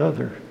to one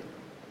another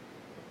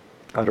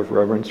out of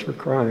reverence for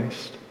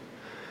Christ.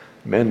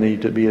 Men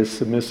need to be as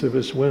submissive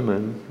as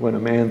women. When a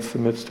man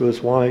submits to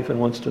his wife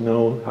and wants to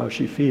know how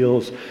she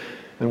feels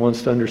and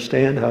wants to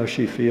understand how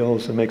she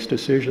feels and makes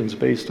decisions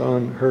based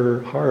on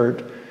her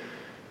heart,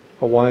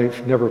 a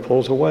wife never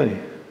pulls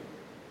away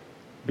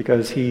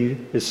because he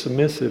is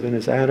submissive in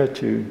his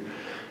attitude.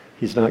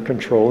 He's not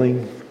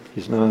controlling.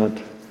 He's not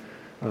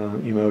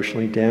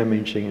emotionally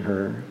damaging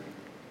her.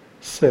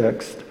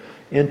 Sixth,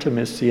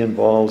 intimacy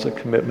involves a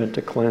commitment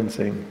to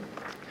cleansing.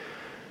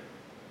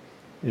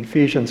 In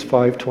Ephesians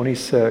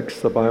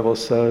 5:26, the Bible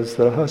says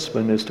that a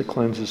husband is to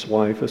cleanse his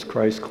wife as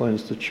Christ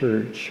cleansed the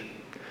church.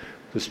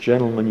 This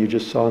gentleman you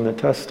just saw in the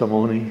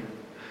testimony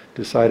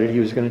decided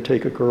he was going to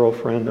take a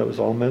girlfriend that was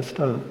all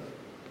messed up.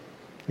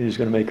 He was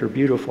going to make her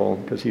beautiful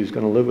because he was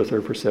going to live with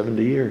her for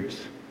 70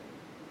 years.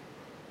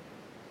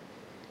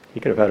 He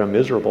could have had a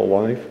miserable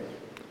wife.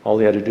 All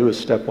he had to do was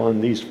step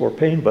on these 4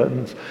 pain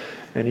buttons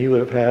and he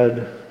would have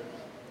had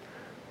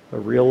a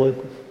real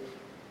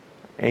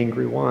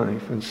angry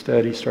wife.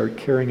 Instead, he started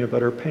caring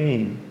about her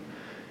pain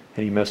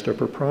and he messed up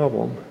her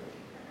problem.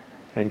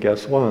 And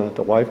guess what?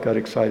 The wife got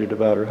excited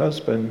about her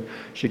husband.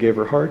 She gave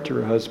her heart to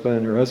her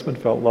husband. Her husband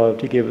felt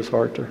loved. He gave his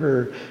heart to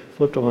her.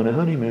 Flipped them on a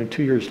honeymoon.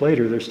 2 years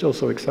later, they're still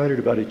so excited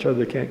about each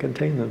other they can't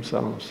contain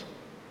themselves.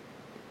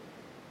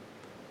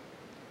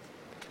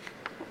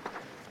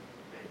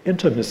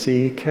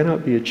 Intimacy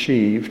cannot be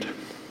achieved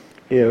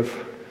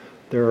if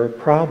there are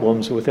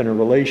problems within a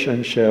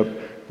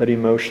relationship that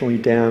emotionally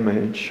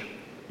damage.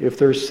 If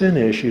there's sin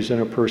issues in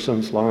a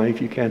person's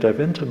life, you can't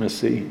have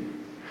intimacy.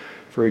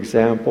 For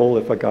example,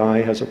 if a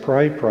guy has a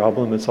pride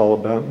problem, it's all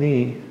about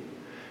me,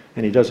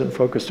 and he doesn't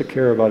focus to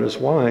care about his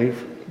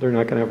wife, they're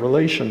not going to have a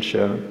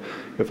relationship.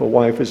 If a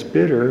wife is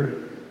bitter,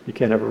 you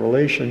can't have a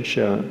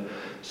relationship.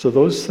 So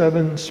those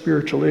 7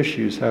 spiritual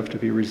issues have to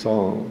be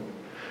resolved.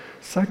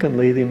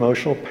 Secondly, the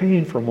emotional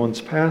pain from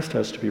one's past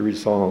has to be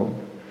resolved.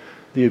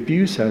 The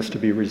abuse has to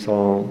be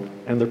resolved,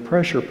 and the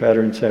pressure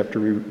patterns have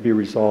to be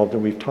resolved,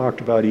 and we've talked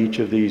about each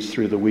of these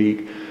through the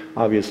week.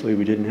 Obviously,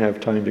 we didn't have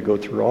time to go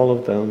through all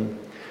of them.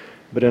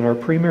 But in our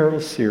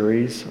premarital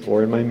series,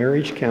 or in my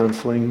marriage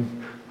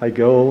counseling, I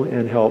go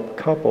and help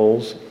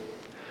couples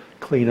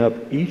clean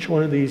up each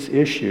one of these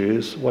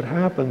issues. What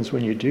happens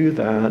when you do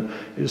that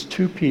is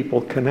 2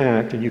 people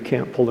connect and you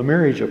can't pull the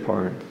marriage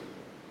apart.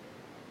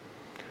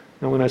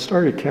 Now, when I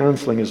started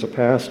counseling as a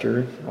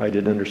pastor, I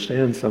didn't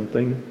understand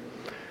something.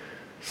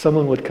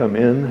 someone would come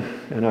in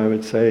and I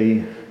would say,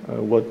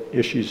 what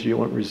issues do you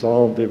want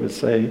resolved? They would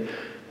say,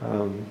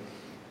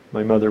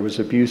 my mother was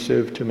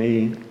abusive to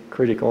me,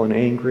 critical and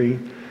angry,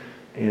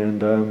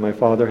 and my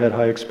father had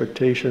high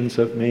expectations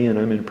of me, and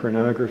I'm in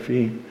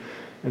pornography.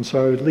 And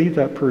so I would leave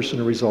that person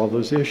to resolve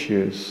those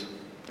issues.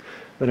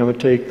 Then I would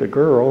take the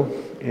girl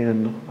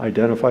and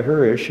identify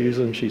her issues,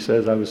 and she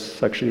says I was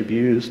sexually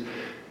abused,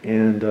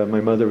 and my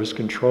mother was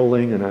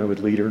controlling, and I would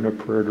lead her in a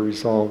prayer to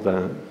resolve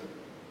that.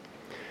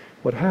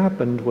 What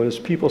happened was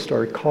people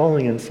started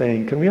calling and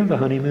saying, can we have the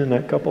honeymoon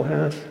that couple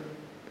has?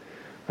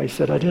 I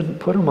said, I didn't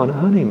put them on a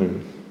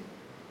honeymoon.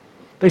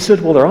 They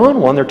said, well, they're on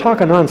one, they're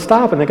talking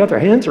nonstop, and they got their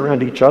hands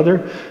around each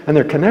other, and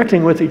they're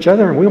connecting with each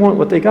other, and we want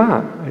what they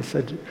got. I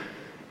said,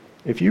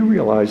 if you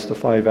realize the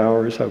 5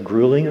 hours, how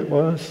grueling it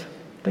was,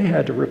 they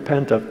had to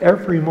repent of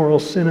every moral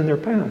sin in their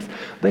past.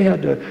 They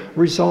had to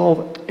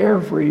resolve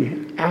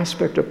every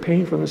aspect of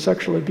pain from the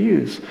sexual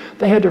abuse.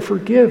 They had to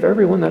forgive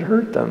everyone that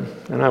hurt them.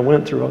 And I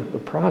went through the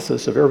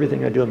process of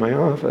everything I do in my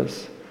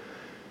office.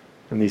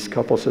 And these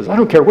couples says, I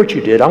don't care what you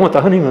did, I want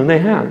the honeymoon they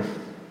had.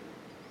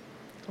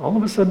 All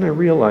of a sudden I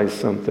realized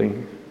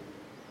something.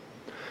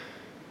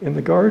 In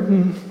the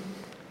Garden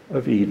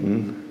of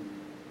Eden,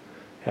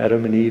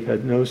 Adam and Eve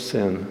had no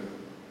sin.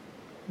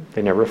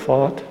 They never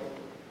fought.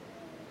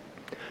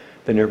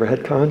 They never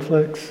had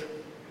conflicts.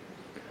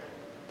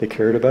 They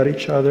cared about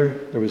each other.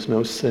 There was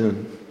no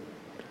sin.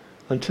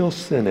 Until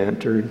sin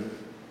entered.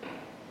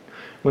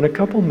 When a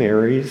couple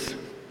marries,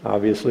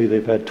 obviously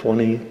they've had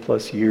 20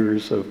 plus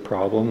years of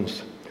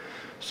problems.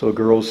 So a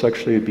girl's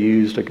sexually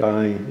abused, a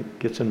guy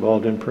gets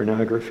involved in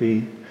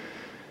pornography,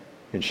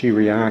 and she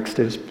reacts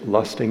to his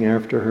lusting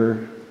after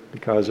her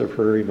because of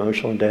her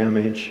emotional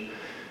damage.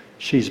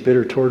 She's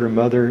bitter toward her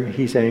mother,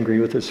 he's angry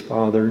with his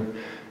father,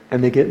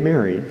 and they get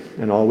married.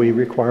 And all we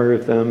require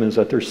of them is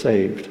that they're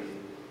saved.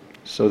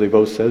 So they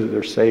both said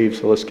they're saved,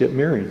 so let's get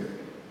married.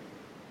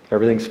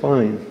 Everything's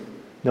fine.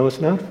 No,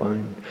 it's not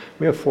fine.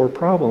 We have 4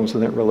 problems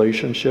in that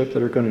relationship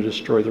that are going to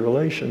destroy the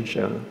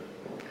relationship.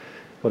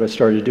 What I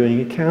started doing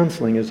in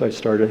counseling is I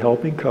started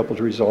helping couples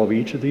resolve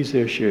each of these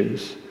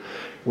issues.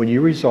 When you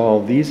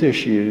resolve these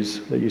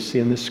issues that you see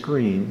on the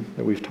screen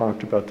that we've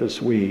talked about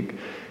this week,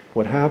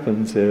 what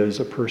happens is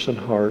a person's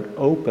heart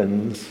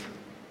opens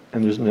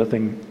and there's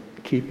nothing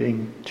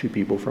keeping 2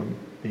 people from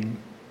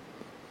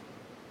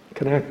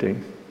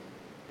connecting.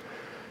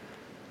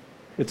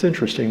 It's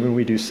interesting, when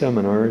we do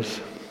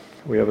seminars,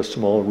 we have a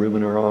small room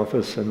in our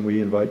office and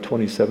we invite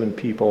 27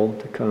 people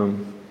to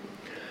come.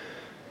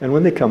 And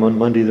when they come on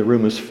Monday, the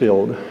room is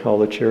filled. All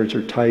the chairs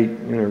are tight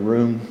in a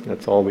room.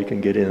 That's all we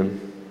can get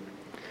in.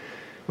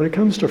 When it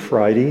comes to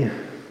Friday,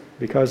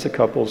 because the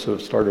couples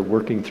have started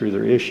working through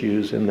their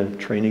issues in the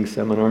training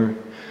seminar,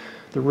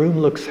 the room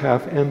looks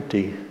half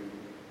empty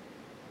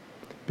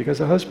because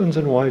the husbands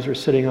and wives are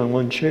sitting on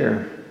one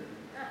chair.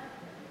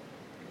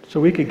 So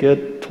we could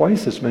get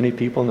twice as many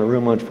people in the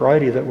room on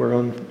Friday that were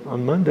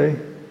on Monday.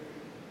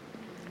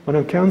 When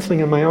I'm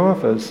counseling in my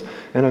office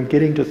and I'm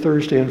getting to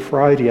Thursday and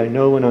Friday, I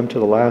know when I'm to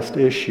the last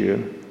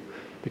issue,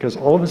 because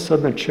all of a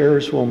sudden the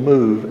chairs will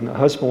move and the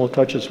husband will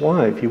touch his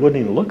wife. He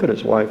wouldn't even look at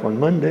his wife on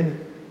Monday.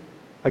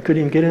 I couldn't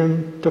even get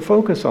him to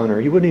focus on her.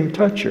 He wouldn't even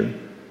touch her.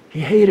 He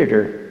hated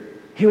her.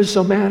 He was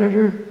so mad at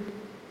her.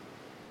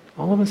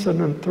 All of a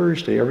sudden on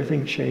Thursday,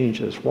 everything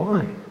changes.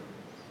 Why?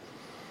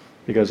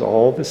 Because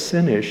all the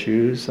sin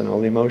issues and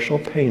all the emotional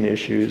pain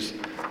issues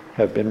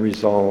have been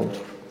resolved.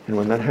 And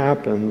when that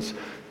happens,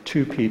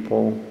 2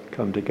 people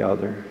come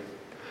together.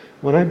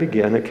 When I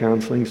begin a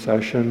counseling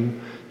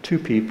session, 2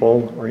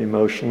 people are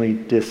emotionally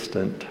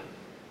distant.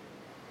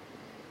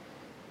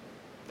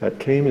 That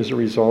came as a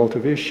result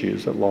of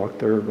issues that locked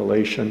their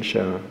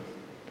relationship.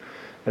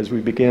 As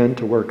we began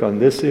to work on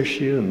this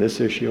issue and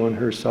this issue on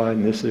her side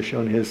and this issue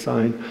on his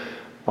side,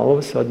 all of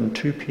a sudden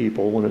 2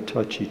 people want to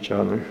touch each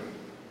other.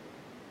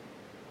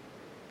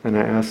 And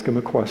I ask them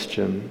a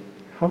question: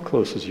 how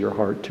close is your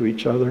heart to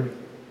each other?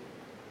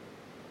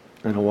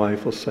 And a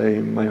wife will say,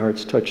 my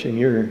heart's touching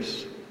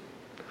yours.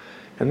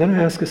 And then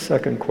I ask a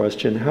second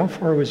question: how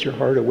far was your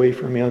heart away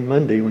from me on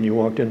Monday when you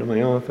walked into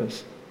my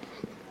office?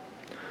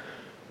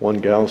 One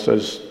gal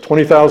says,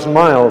 20,000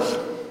 miles.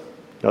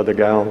 Another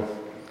gal,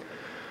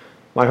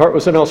 my heart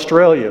was in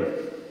Australia.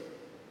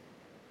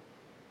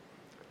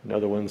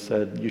 Another one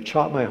said, you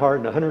chopped my heart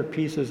in 100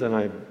 pieces and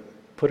I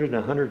put it in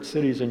 100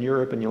 cities in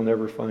Europe and you'll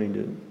never find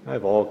it. I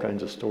have all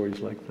kinds of stories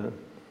like that.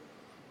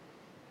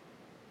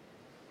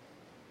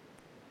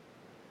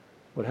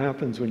 What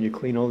happens when you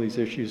clean all these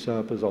issues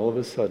up is all of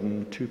a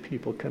sudden 2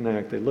 people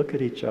connect. They look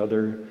at each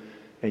other,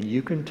 and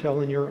you can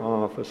tell in your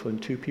office when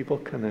 2 people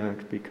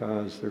connect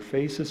because their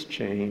faces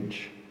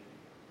change,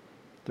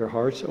 their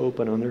hearts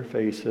open on their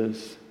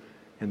faces,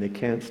 and they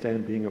can't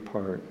stand being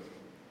apart.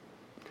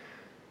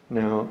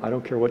 Now, I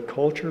don't care what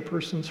culture a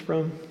person's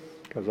from,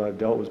 because I've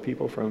dealt with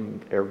people from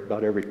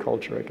about every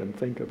culture I can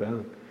think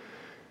about.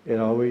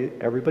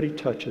 Everybody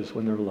touches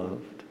when they're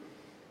loved.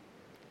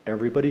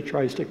 Everybody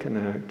tries to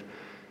connect,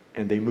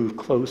 and they move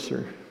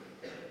closer.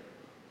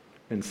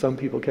 And some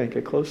people can't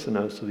get close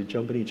enough, so they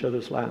jump in each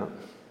other's lap.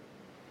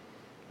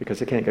 because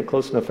they can't get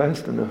close enough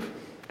fast enough.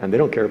 And they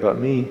don't care about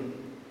me,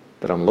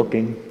 that I'm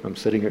looking, I'm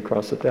sitting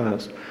across the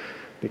desk,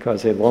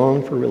 because they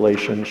long for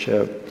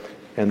relationship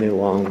and they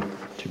long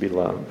to be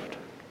loved.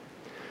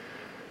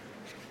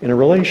 In a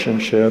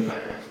relationship,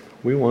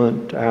 we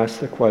want to ask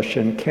the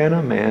question, can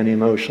a man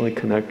emotionally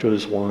connect to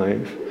his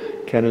wife?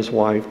 Can his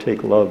wife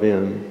take love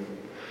in?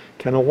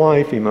 Can a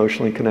wife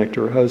emotionally connect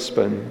to her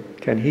husband?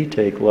 Can he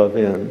take love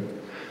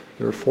in?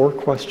 There are 4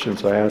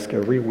 questions I ask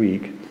every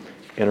week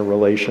in a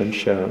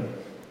relationship.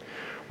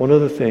 One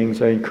of the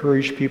things I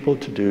encourage people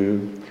to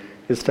do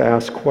is to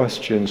ask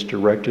questions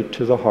directed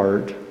to the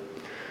heart.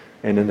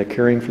 And in the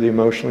Caring for the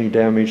Emotionally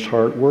Damaged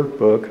Heart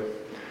workbook,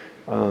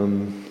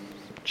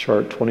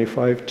 chart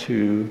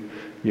 25-2,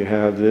 you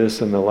have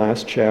this in the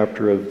last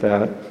chapter of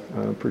that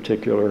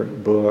particular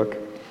book.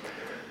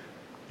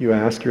 You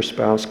ask your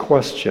spouse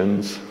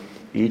questions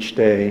each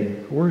day.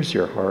 Where's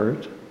your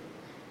heart?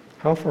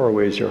 How far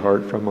away is your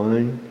heart from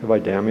mine? Have I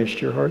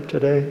damaged your heart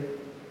today?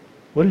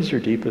 What is your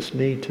deepest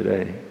need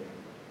today?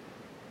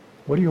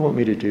 What do you want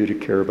me to do to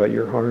care about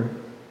your heart?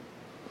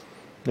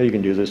 Now you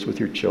can do this with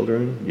your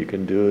children. You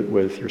can do it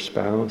with your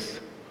spouse.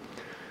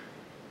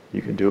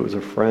 You can do it with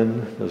a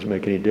friend. It doesn't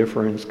make any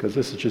difference because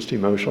this is just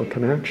emotional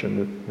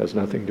connection. It has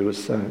nothing to do with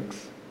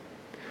sex.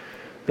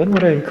 Then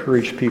what I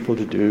encourage people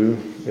to do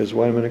is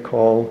what I'm going to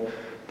call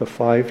the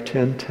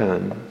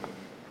 5-10-10.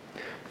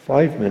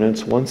 5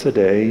 minutes once a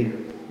day,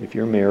 if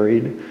you're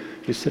married,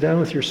 you sit down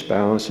with your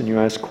spouse and you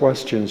ask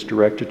questions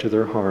directed to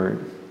their heart.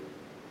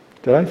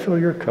 Did I fill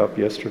your cup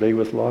yesterday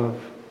with love?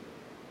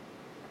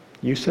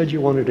 You said you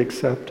wanted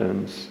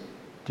acceptance.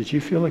 Did you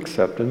feel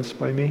acceptance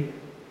by me?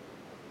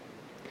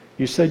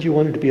 You said you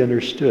wanted to be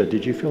understood.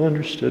 Did you feel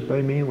understood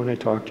by me when I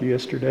talked to you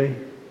yesterday?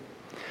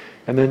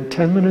 And then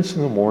 10 minutes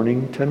in the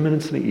morning, 10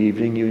 minutes in the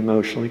evening, you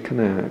emotionally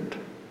connect.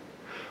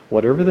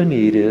 Whatever the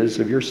need is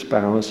of your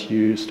spouse,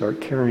 you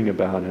start caring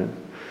about it.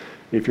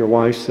 If your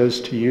wife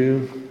says to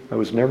you, I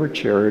was never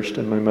cherished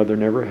and my mother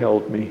never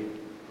held me,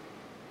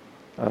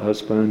 a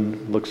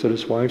husband looks at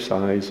his wife's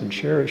eyes and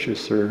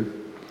cherishes her.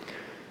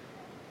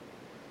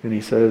 And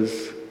he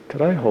says,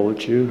 could I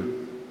hold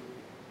you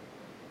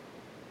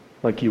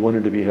like you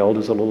wanted to be held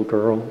as a little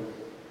girl?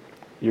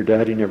 Your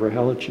daddy never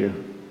held you.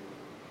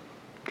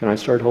 Can I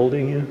start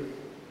holding you?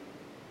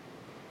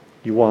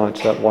 You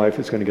watch, that wife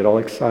is going to get all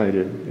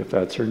excited if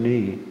that's her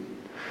need.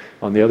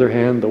 On the other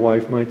hand, the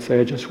wife might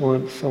say, I just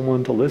want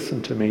someone to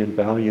listen to me and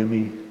value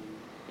me.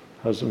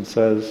 Husband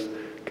says,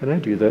 can I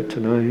do that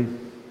tonight?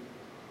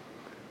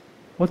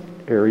 What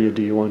area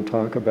do you want to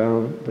talk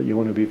about that you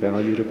want to be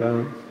valued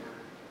about?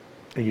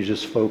 And you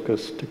just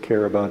focus to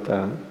care about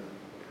that.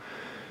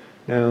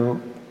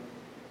 Now,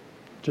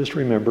 just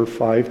remember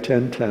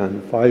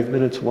 5-10-10. 5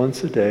 minutes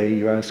once a day,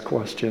 you ask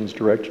questions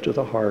directed to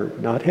the heart,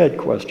 not head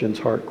questions,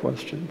 heart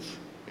questions.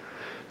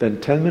 Then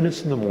 10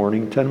 minutes in the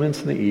morning, 10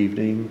 minutes in the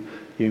evening,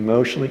 you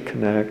emotionally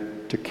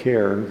connect to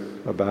care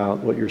about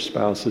what your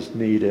spouse's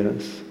need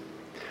is.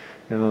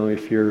 Now,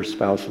 if your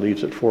spouse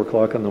leaves at 4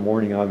 o'clock in the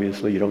morning,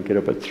 obviously you don't get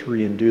up at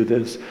 3 and do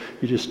this.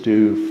 You just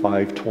do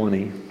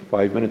 5-20.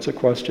 5 minutes of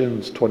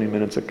questions, 20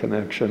 minutes of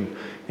connection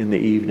in the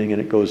evening,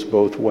 and it goes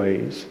both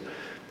ways.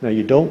 Now,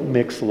 you don't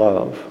mix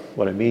love.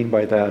 What I mean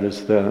by that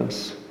is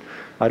this.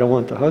 I don't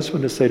want the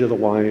husband to say to the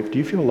wife, do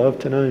you feel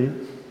loved tonight?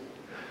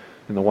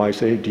 And the wife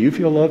say, do you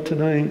feel loved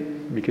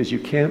tonight? Because you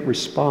can't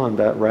respond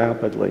that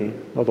rapidly.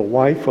 Well, the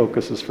wife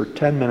focuses for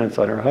 10 minutes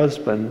on her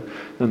husband,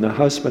 and the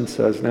husband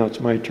says, now it's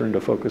my turn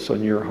to focus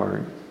on your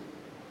heart.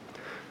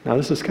 Now,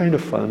 this is kind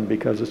of fun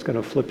because it's going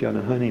to flip you on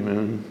a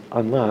honeymoon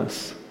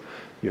unless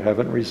you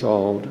haven't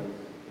resolved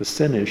the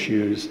sin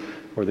issues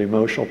or the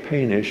emotional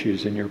pain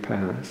issues in your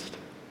past.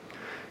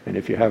 And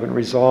if you haven't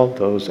resolved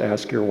those,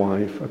 ask your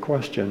wife a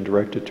question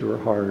directed to her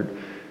heart.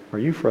 Are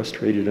you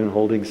frustrated in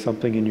holding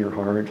something in your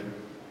heart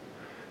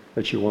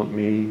that you want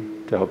me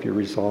to help you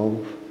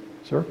resolve?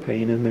 Is there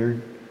pain in there?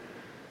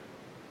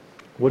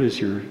 What is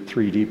your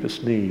 3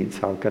 deepest needs?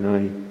 How can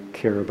I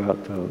care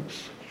about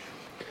those?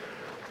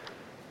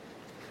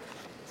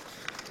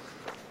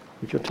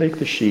 If you'll take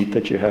the sheet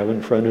that you have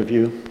in front of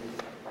you,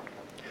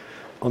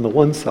 on the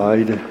one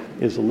side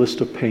is a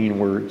list of pain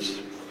words.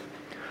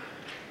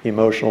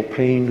 Emotional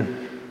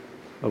pain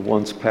of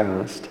one's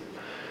past.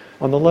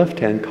 On the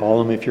left-hand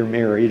column, if you're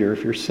married or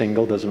if you're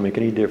single, doesn't make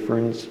any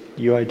difference,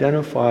 you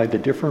identify the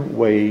different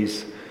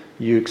ways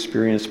you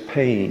experience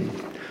pain.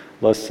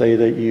 Let's say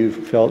that you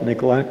felt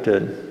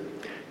neglected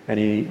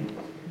and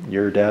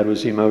your dad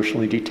was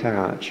emotionally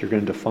detached. You're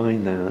going to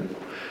define that.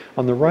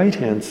 On the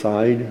right-hand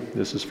side,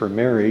 this is for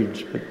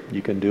marriage, but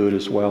you can do it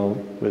as well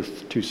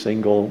with 2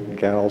 single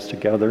gals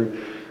together.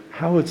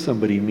 How would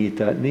somebody meet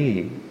that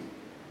need?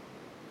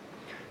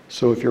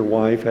 So if your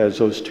wife has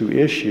those 2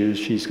 issues,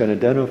 she's going to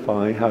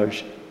identify how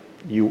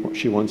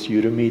she wants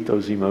you to meet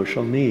those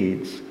emotional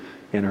needs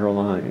in her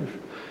life.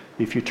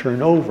 If you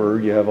turn over,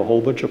 you have a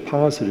whole bunch of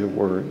positive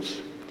words.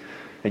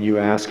 And you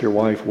ask your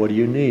wife, what do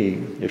you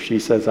need? If she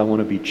says, I want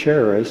to be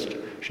cherished,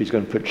 she's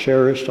going to put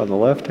cherished on the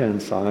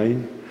left-hand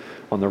side.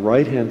 On the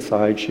right-hand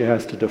side, she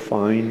has to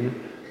define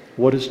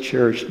What does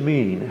cherished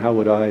mean? How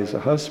would I, as a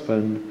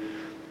husband,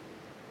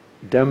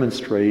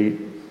 demonstrate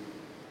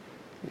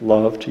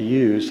love to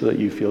you so that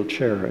you feel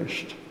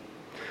cherished?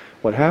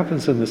 What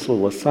happens in this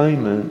little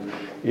assignment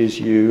is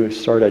you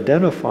start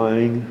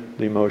identifying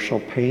the emotional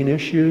pain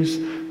issues,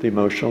 the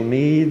emotional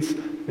needs,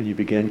 and you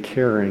begin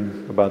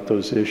caring about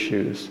those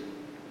issues.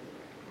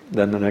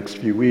 Then the next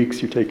few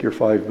weeks, you take your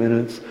 5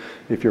 minutes.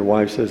 If your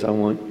wife says, I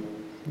want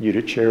you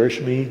to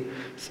cherish me,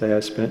 say, I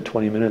spent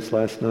 20 minutes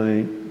last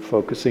night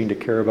focusing to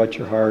care about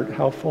your heart.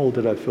 How full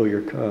did I fill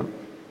your cup?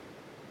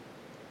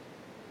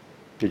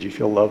 Did you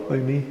feel loved by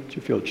me? Did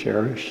you feel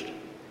cherished?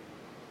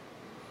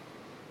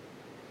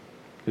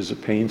 Is the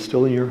pain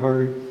still in your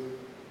heart?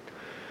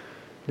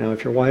 Now,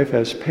 if your wife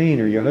has pain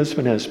or your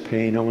husband has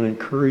pain, I want to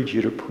encourage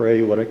you to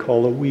pray what I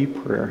call a we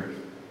prayer.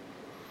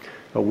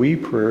 A we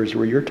prayer is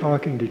where you're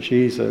talking to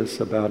Jesus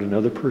about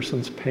another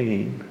person's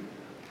pain,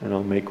 and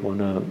I'll make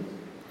one up.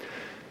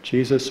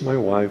 Jesus, my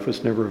wife,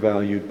 was never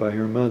valued by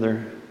her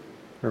mother.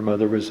 Her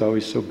mother was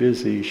always so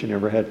busy, she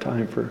never had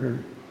time for her.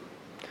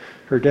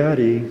 Her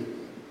daddy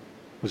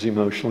was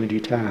emotionally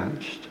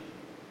detached.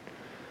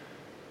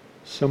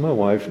 So my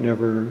wife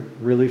never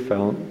really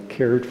felt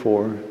cared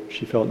for.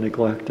 She felt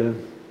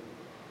neglected.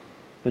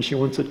 And she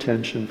wants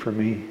attention from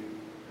me.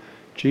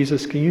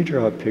 Jesus, can you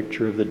draw a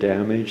picture of the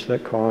damage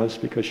that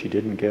caused because she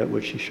didn't get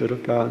what she should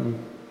have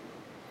gotten?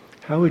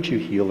 How would you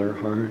heal her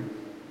heart?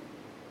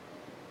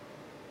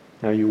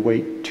 Now you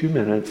wait 2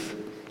 minutes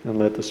and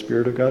let the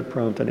Spirit of God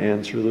prompt and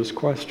answer those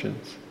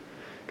questions.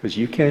 Because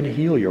you can't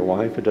heal your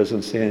wife. It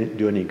doesn't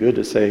do any good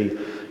to say,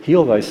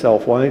 heal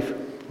thyself, wife.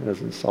 It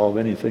doesn't solve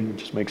anything. It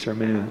just makes her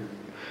mad.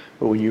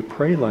 But when you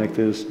pray like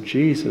this,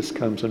 Jesus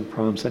comes and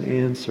prompts an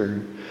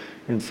answer,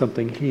 and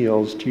something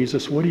heals.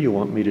 Jesus, what do you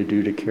want me to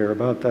do to care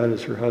about that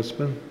as her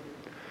husband?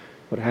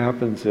 What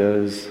happens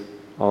is,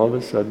 all of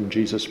a sudden,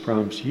 Jesus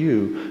prompts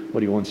you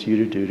what he wants you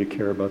to do to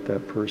care about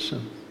that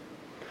person.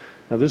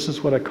 Now, this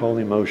is what I call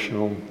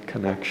emotional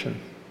connection.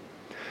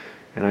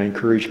 And I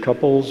encourage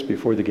couples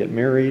before they get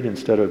married,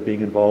 instead of being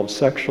involved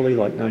sexually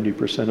like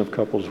 90% of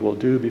couples will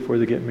do before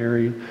they get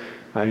married,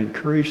 I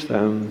encourage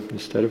them,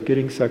 instead of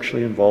getting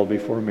sexually involved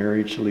before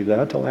marriage, to leave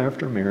that till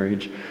after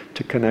marriage,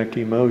 to connect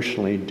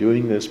emotionally,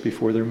 doing this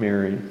before they're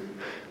married.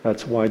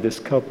 That's why this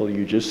couple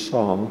you just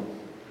saw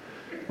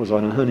was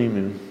on a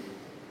honeymoon.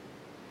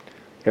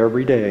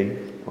 Every day,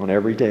 on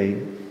every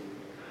date,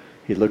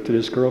 he looked at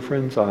his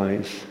girlfriend's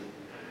eyes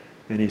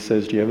and he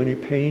says, do you have any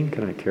pain?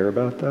 Can I care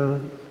about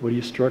that? What are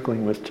you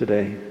struggling with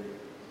today?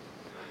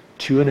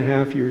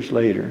 2.5 years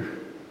later,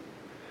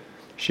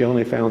 she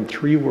only found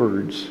 3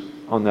 words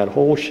on that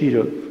whole sheet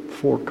of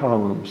 4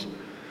 columns.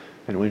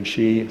 And when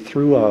she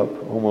threw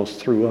up, almost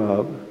threw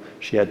up,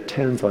 she had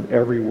 10s on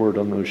every word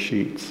on those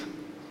sheets.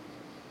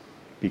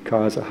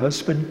 Because a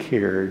husband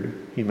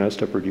cared, he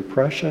messed up her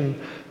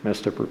depression,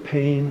 messed up her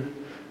pain,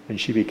 and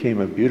she became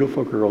a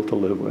beautiful girl to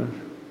live with.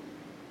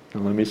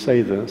 And let me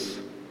say this.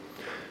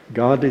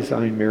 God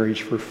designed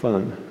marriage for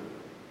fun.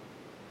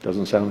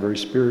 Doesn't sound very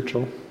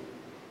spiritual,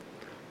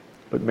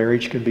 but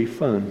marriage can be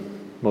fun.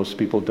 Most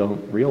people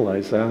don't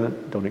realize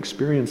that, don't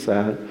experience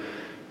that,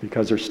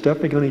 because they're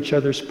stepping on each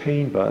other's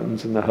pain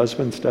buttons, and the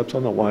husband steps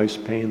on the wife's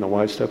pain, the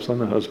wife steps on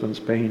the husband's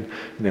pain,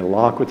 and they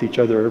lock with each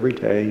other every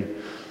day.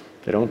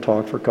 They don't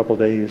talk for a couple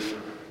days.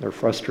 They're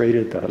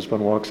frustrated. The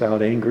husband walks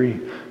out angry,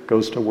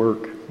 goes to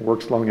work,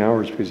 works long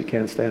hours because he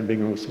can't stand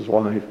being with his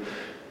wife.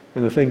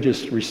 And the thing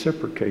just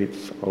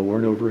reciprocates over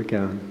and over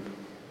again.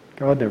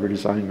 God never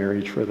designed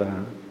marriage for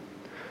that.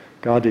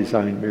 God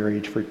designed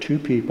marriage for 2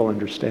 people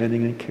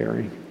understanding and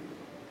caring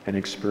and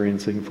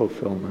experiencing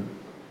fulfillment.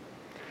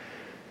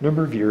 A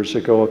number of years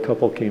ago, a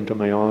couple came to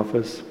my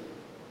office.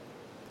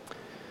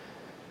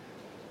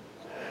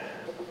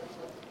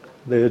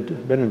 They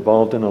had been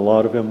involved in a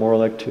lot of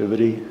immoral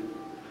activity,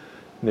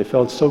 and they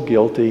felt so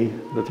guilty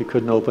that they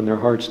couldn't open their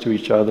hearts to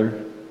each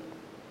other.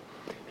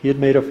 He had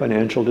made a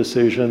financial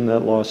decision that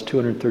lost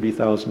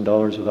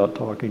 $230,000 without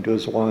talking to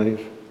his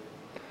wife.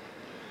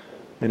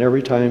 And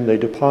every time they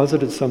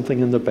deposited something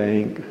in the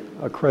bank,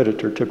 a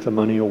creditor took the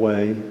money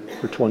away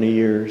for 20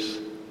 years.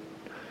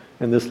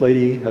 And this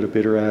lady had a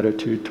bitter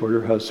attitude toward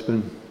her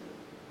husband.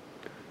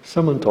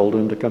 Someone told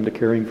him to come to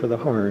Caring for the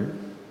Heart.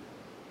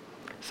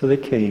 So they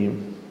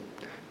came.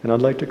 And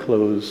I'd like to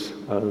close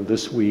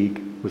this week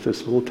with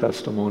this little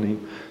testimony.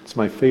 It's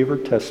my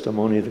favorite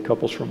testimony of the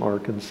couples from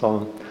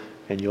Arkansas,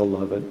 and you'll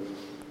love it.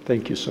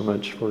 Thank you so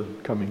much for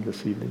coming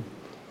this evening.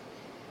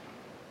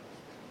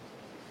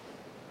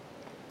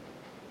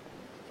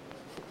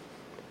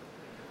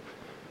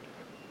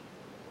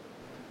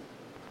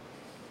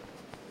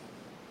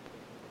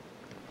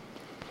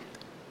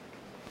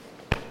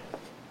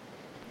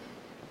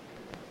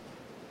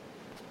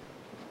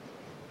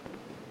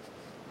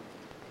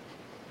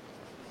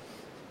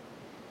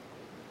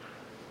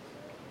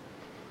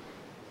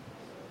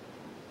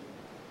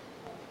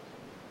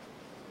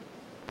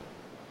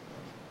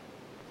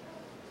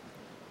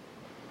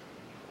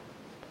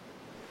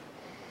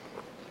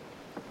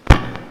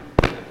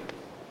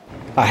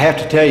 I have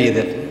to tell you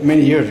that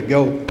many years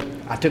ago,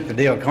 I took the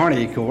Dale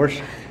Carnegie course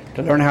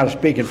to learn how to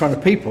speak in front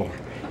of people,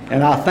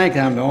 and I think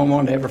I'm the only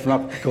one to ever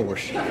flunk the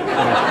course.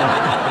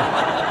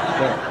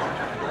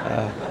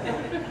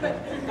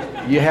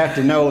 You have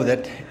to know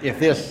that if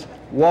this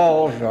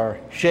walls are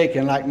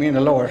shaking like me and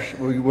Dolores,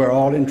 we're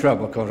all in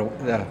trouble because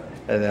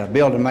the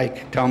building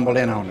may tumble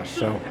in on us.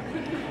 So,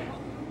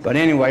 but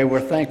anyway, we're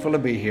thankful to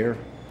be here.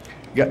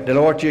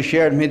 Dolores just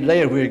shared with me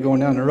today as we were going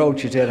down the road.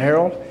 She said,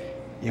 Harold,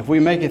 if we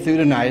make it through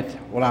tonight,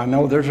 well, I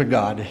know there's a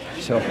God.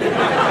 So.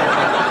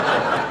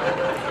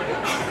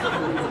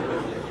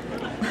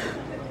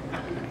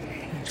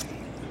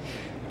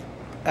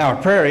 Our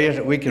prayer is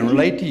that we can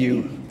relate to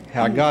you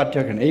how God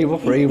took an evil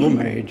for evil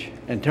marriage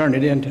and turned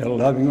it into a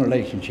loving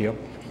relationship.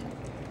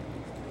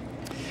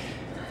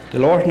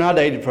 Dolores and I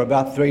dated for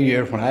about 3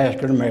 years when I asked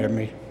her to marry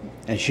me,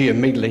 and she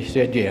immediately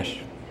said yes.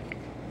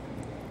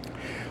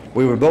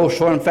 We were both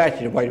so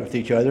infatuated with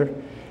each other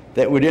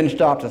that we didn't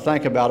stop to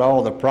think about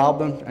all the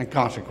problems and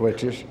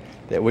consequences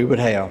that we would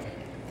have.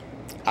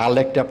 I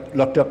looked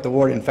up the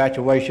word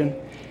infatuation,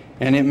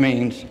 and it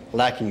means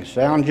lacking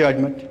sound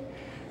judgment,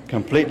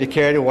 completely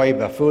carried away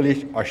by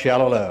foolish or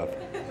shallow love.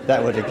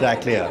 That was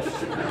exactly us.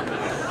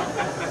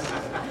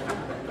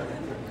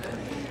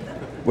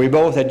 We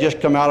both had just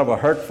come out of a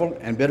hurtful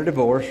and bitter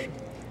divorce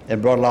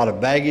and brought a lot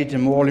of baggage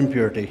and moral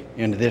impurity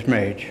into this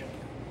marriage.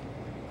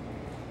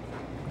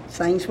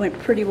 Things went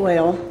pretty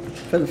well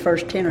for the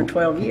first 10 or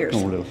 12 years.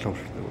 Come a little closer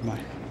to the mic.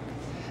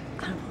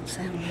 I don't want to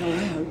sound real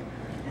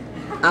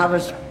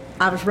loud.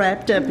 I was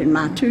wrapped up in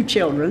my 2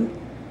 children,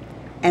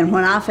 and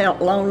when I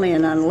felt lonely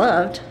and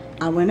unloved,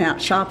 I went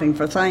out shopping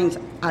for things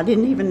I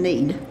didn't even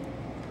need.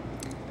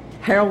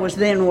 Harold was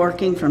then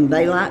working from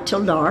daylight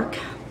till dark.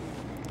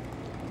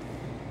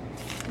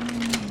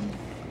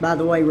 By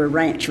the way, we're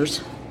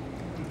ranchers.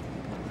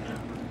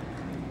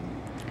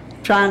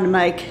 Trying to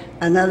make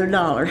another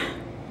dollar.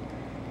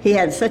 He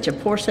had such a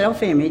poor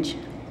self-image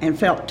and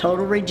felt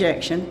total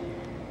rejection.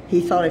 He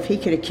thought if he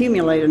could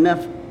accumulate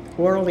enough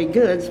worldly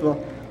goods,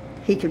 well,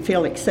 he could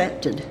feel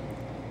accepted.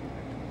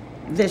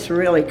 This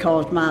really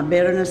caused my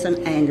bitterness and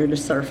anger to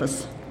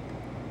surface.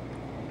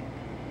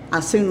 I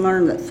soon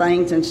learned that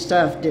things and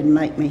stuff didn't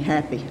make me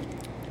happy.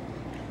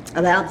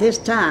 About this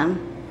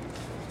time,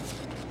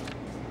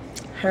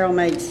 Harold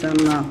made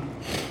some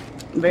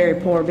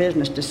very poor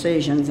business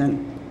decisions,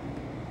 and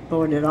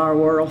boy, did our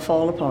world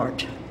fall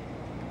apart.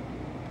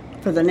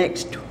 For the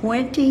next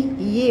 20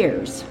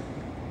 years,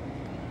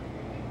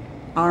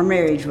 our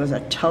marriage was a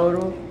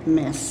total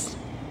mess.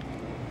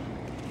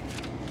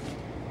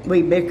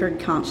 We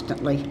bickered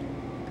constantly,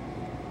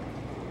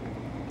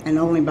 and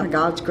only by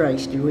God's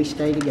grace did we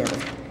stay together.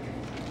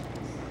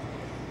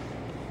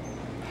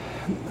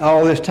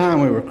 All this time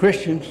we were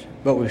Christians,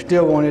 but we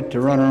still wanted to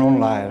run our own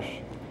lives.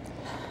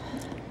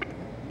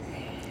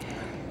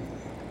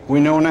 We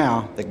know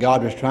now that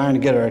God was trying to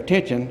get our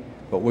attention,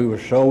 but we were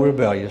so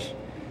rebellious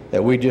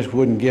that we just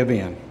wouldn't give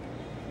in.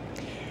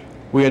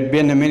 We had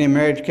been to many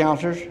marriage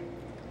counselors,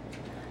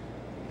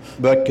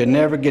 but could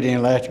never get any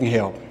lasting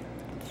help.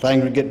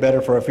 Things would get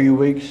better for a few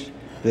weeks,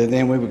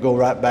 then we would go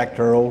right back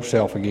to our old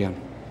self again.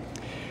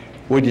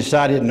 We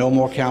decided no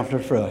more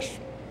counselors for us.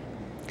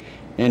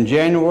 In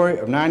January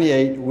of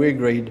 '98, we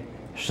agreed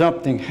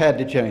something had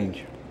to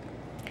change.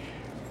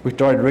 We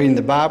started reading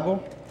the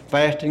Bible,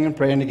 fasting and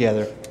praying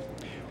together.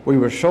 We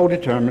were so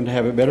determined to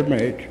have a better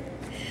marriage.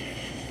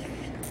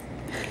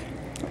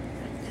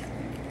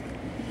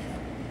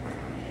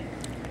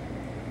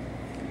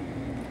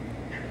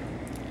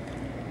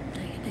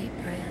 Take a deep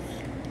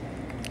breath.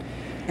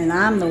 And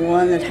I'm the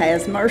one that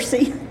has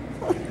mercy.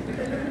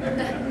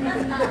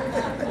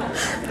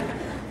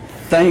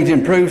 Things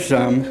improved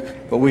some,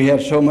 but we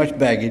had so much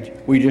baggage,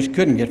 we just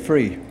couldn't get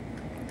free.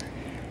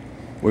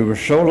 We were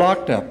so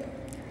locked up.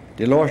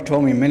 Dolores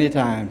told me many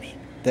times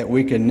that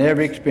we could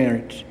never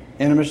experience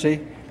intimacy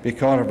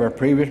because of our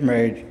previous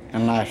marriage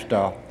and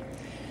lifestyle.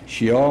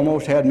 She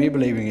almost had me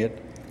believing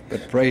it,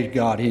 but praise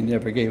God, he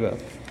never gave up.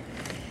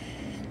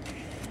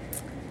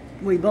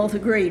 We both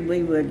agreed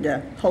we would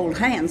hold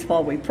hands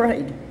while we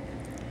prayed.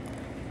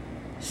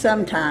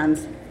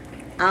 Sometimes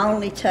I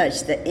only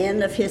touched the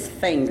end of his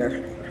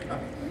finger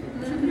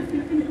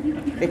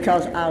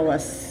because I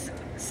was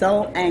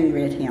so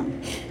angry at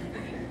him.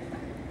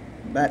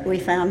 But we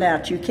found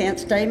out you can't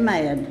stay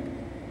mad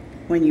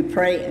when you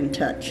pray and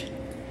touch.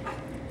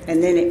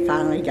 And then it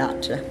finally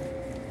got to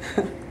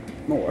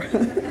more.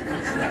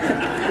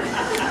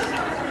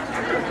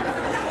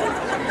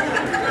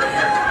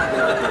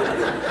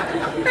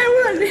 That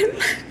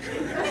wasn't.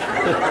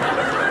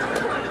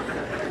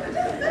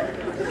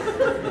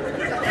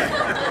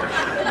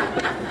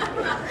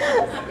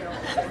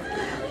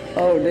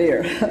 Oh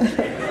dear.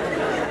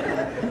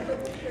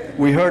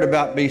 We heard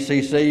about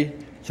BCC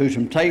through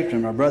some tapes that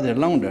my brother had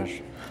loaned us.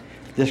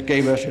 This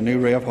gave us a new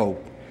ray of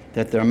hope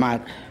that there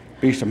might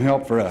be some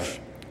help for us.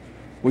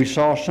 We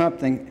saw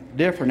something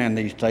different in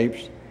these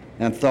tapes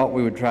and thought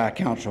we would try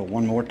counsel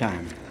one more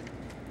time.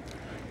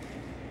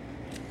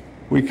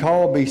 We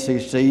called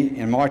BCC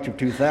in March of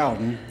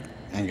 2000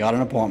 and got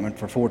an appointment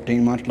for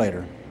 14 months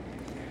later.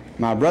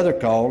 My brother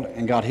called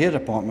and got his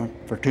appointment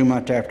for 2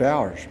 months after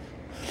ours.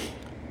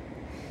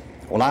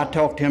 Well, I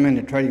talked him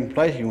into trading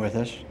places with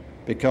us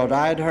because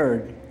I had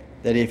heard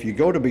that if you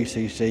go to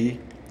BCC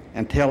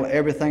and tell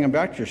everything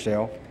about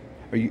yourself,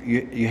 or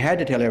you had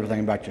to tell everything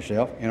about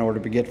yourself in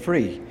order to get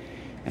free.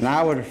 And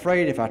I was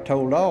afraid if I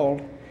told all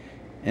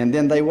and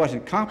then they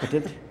wasn't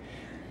competent,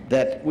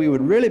 that we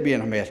would really be in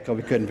a mess because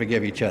we couldn't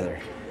forgive each other.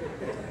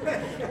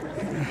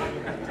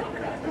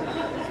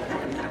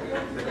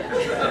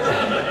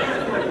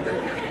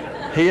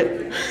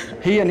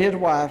 He and his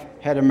wife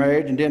had a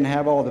marriage and didn't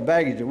have all the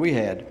baggage that we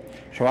had.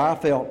 So I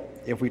felt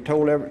if we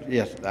told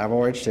yes, I've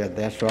already said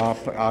that, so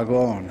I'll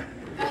go on.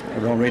 I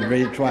don't read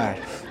it twice.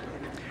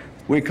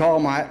 We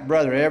called my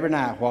brother every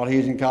night while he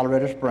was in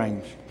Colorado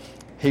Springs.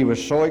 He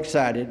was so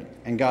excited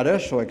and got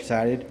us so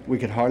excited we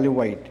could hardly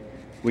wait.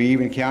 We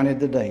even counted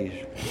the days.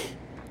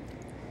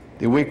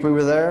 The week we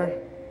were there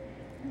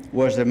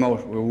was the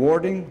most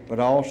rewarding but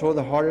also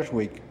the hardest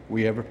week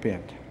we ever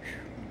spent.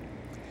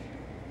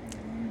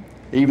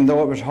 Even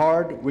though it was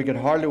hard, we could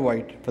hardly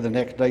wait for the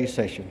next day's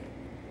session.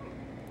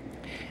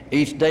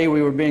 Each day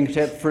we were being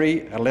set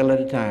free a little at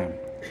a time.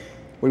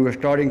 We were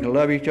starting to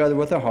love each other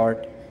with our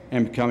heart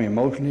and become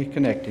emotionally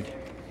connected.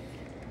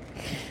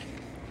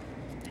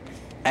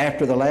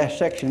 After the last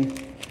section,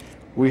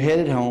 we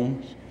headed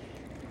home.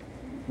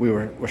 We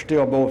were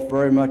still both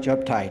very much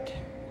uptight.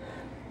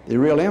 The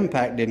real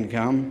impact didn't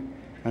come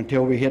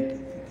until we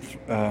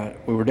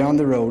were down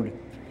the road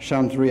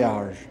some 3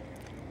 hours.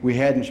 We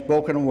hadn't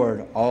spoken a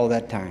word all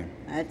that time.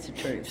 That's the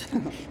truth.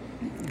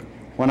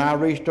 When I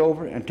reached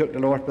over and took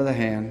Dolores by the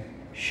hand,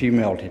 she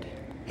melted.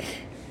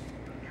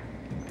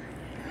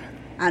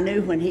 I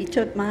knew when he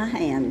took my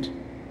hand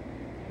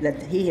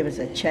that he was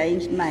a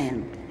changed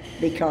man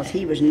because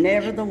he was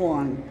never the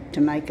one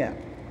to make up.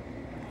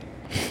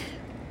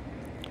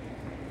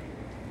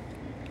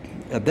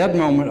 At that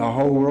moment, our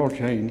whole world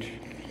changed.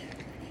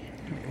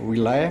 We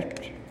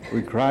laughed,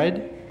 we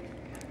cried,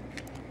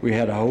 we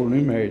had a whole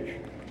new marriage.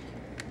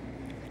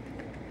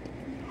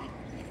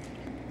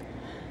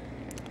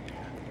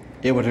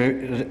 It was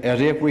as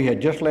if we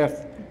had just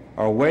left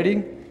our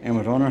wedding and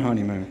was on our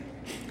honeymoon.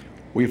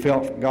 We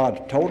felt God's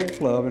total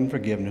love and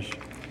forgiveness,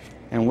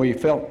 and we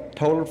felt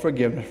total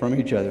forgiveness from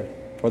each other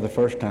for the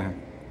first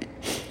time.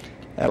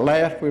 At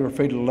last, we were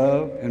free to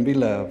love and be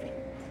loved.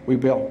 We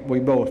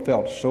both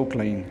felt so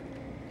clean.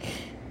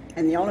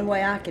 And the only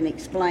way I can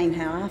explain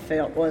how I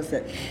felt was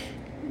that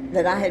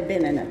I had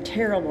been in a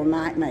terrible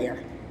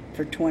nightmare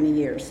for 20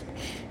 years.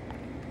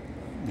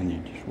 And you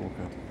just woke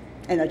up.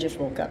 And I just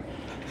woke up.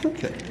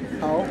 Okay.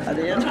 Oh, I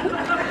did?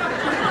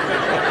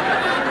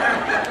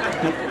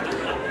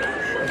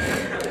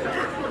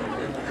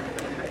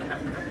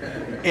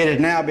 It has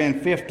now been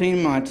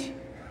 15 months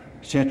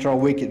since our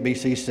week at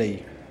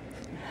BCC.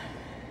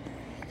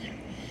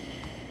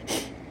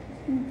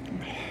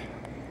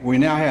 We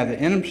now have the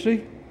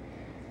intimacy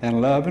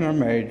and love in our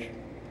marriage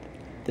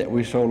that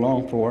we so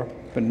longed for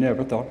but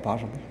never thought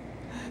possible.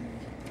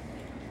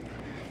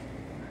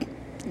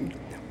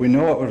 We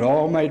know it was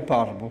all made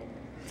possible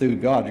through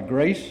God's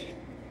grace,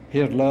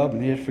 His love,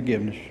 and His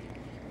forgiveness.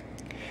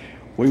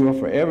 We will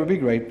forever be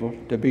grateful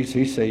to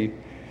BCC,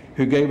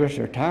 who gave us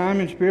their time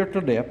and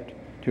spiritual depth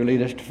to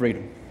lead us to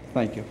freedom.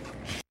 Thank you.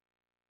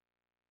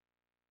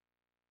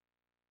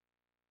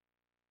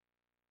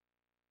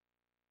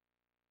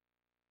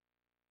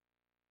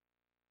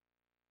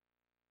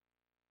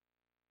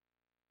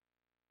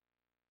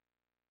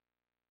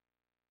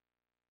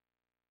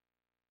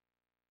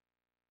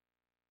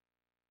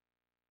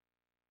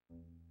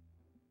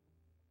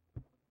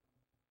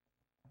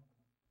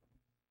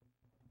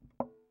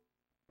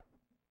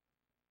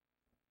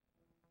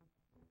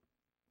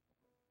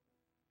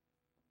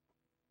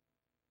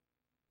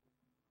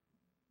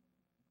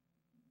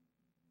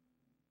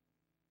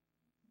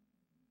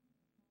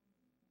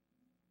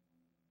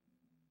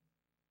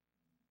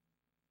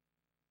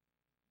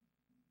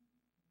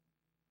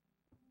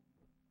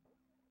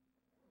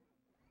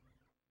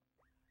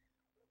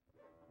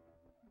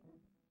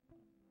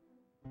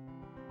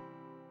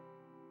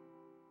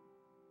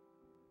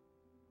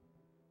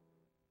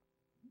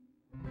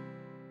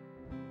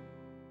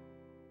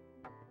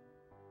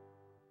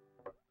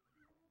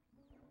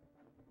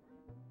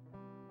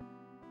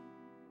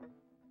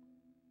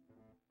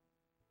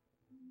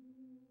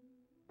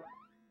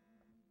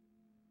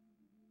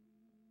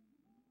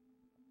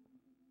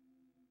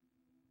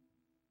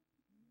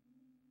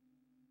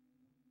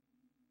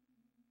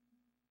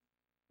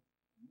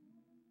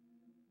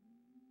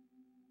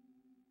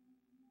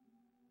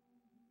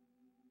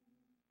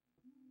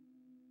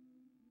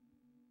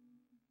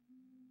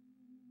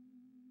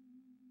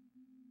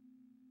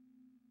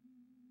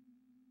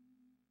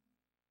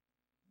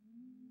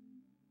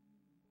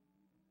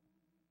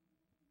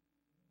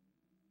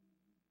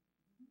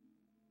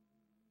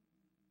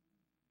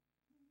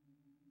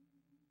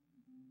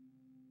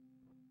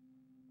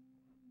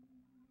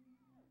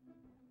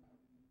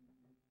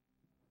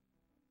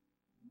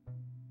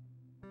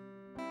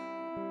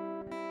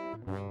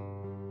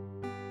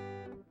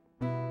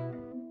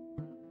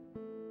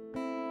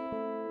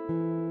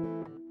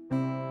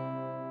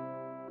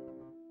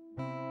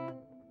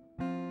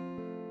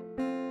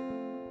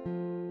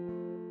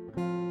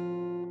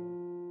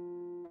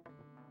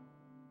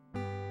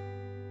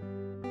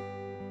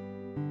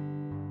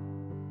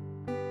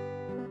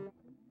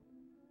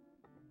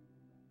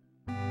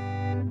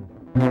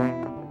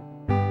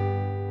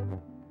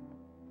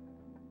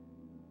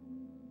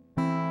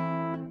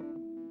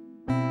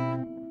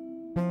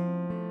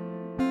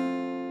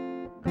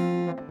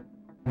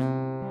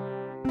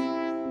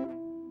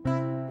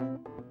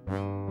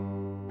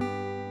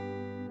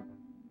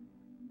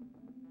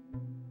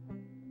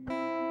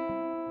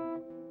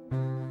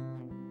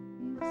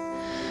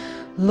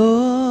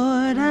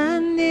 Lord, I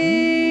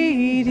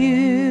need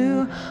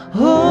you.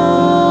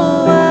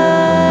 Oh,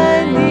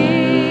 I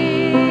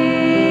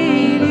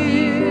need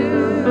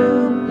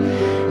you.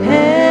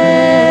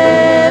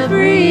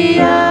 Every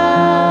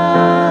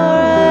hour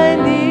I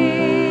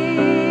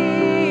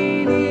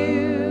need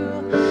you.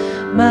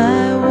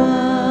 My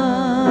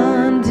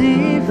one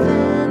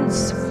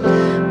defense,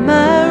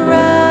 my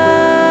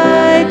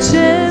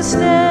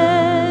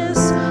righteousness.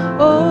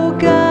 Oh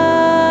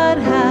God,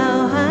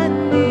 how I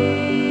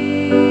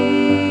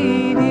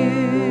need you.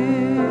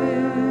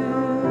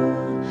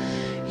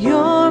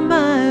 You're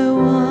my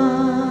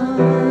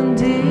one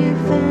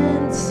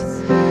defense,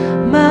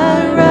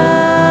 my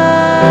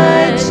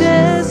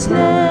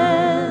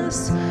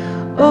righteousness.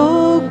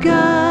 Oh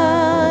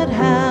God,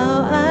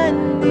 how I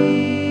need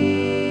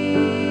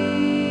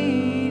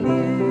you.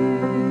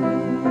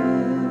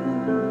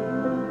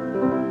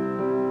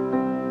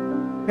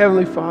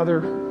 Heavenly Father,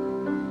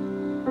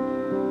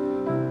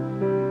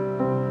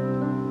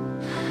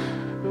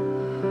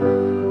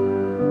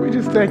 we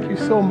just thank you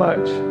so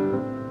much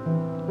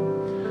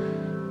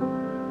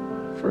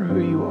for who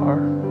you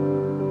are.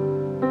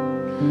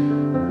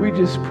 We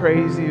just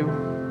praise you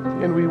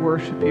and we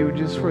worship you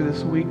just for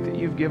this week that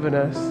you've given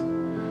us.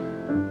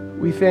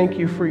 We thank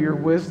you for your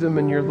wisdom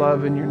and your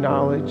love and your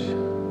knowledge.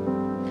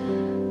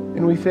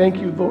 And we thank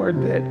you,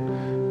 Lord, that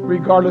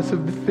regardless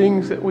of the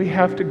things that we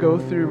have to go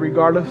through,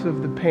 regardless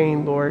of the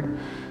pain, Lord,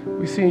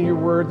 we see in your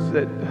words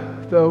that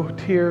though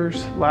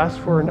tears last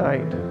for a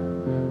night,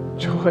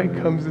 joy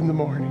comes in the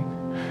morning.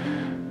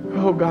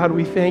 Oh God,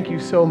 we thank you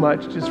so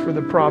much just for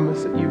the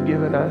promise that you've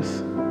given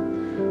us,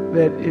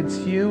 that it's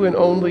you and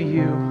only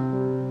you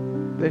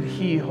that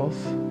heals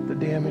the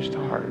damaged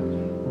heart.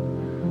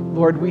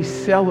 Lord, we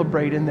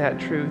celebrate in that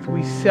truth.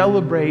 We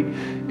celebrate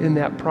in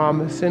that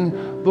promise.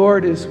 And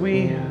Lord, as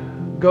we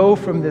go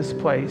from this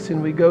place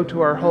and we go to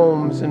our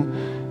homes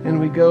and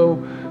we go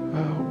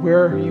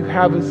where you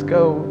have us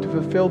go to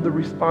fulfill the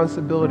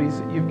responsibilities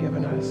that you've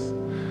given us,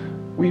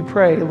 we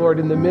pray, Lord,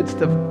 in the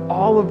midst of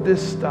all of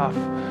this stuff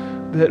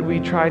that we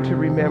try to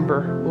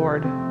remember,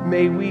 Lord,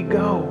 may we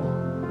go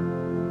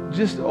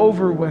just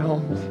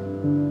overwhelmed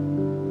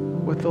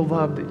with the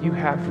love that you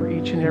have for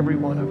each and every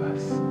one of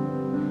us.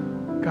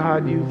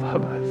 God, you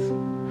love us.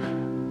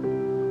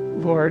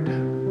 Lord,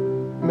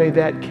 may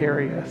that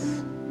carry us.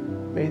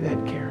 May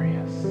that carry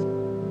us.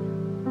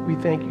 We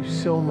thank you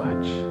so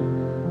much.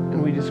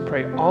 And we just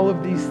pray all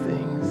of these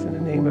things in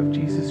the name of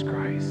Jesus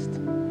Christ.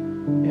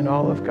 And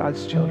all of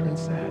God's children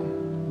said,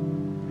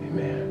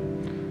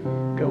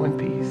 amen. Go in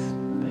peace.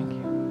 Thank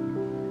you.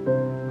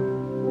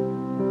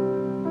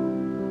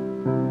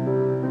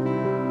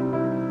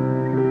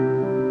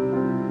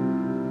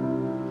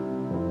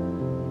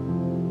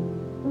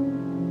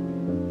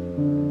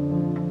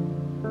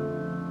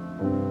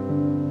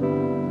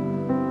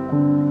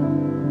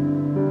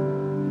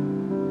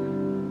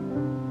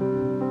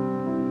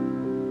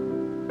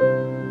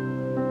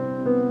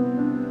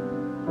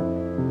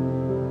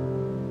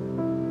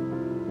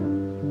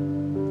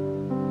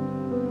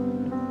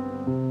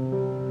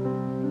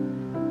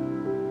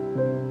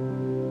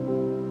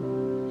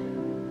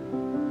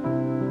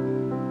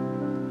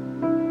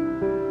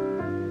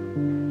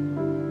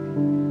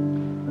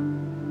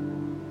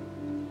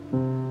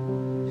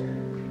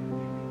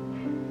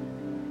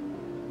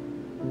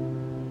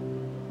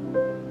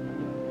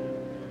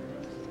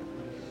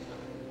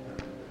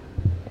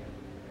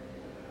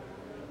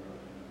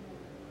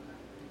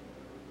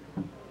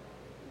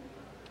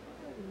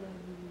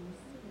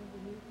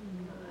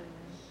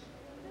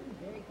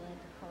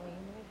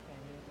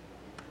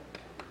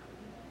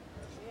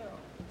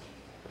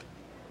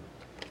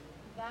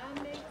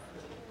 That makes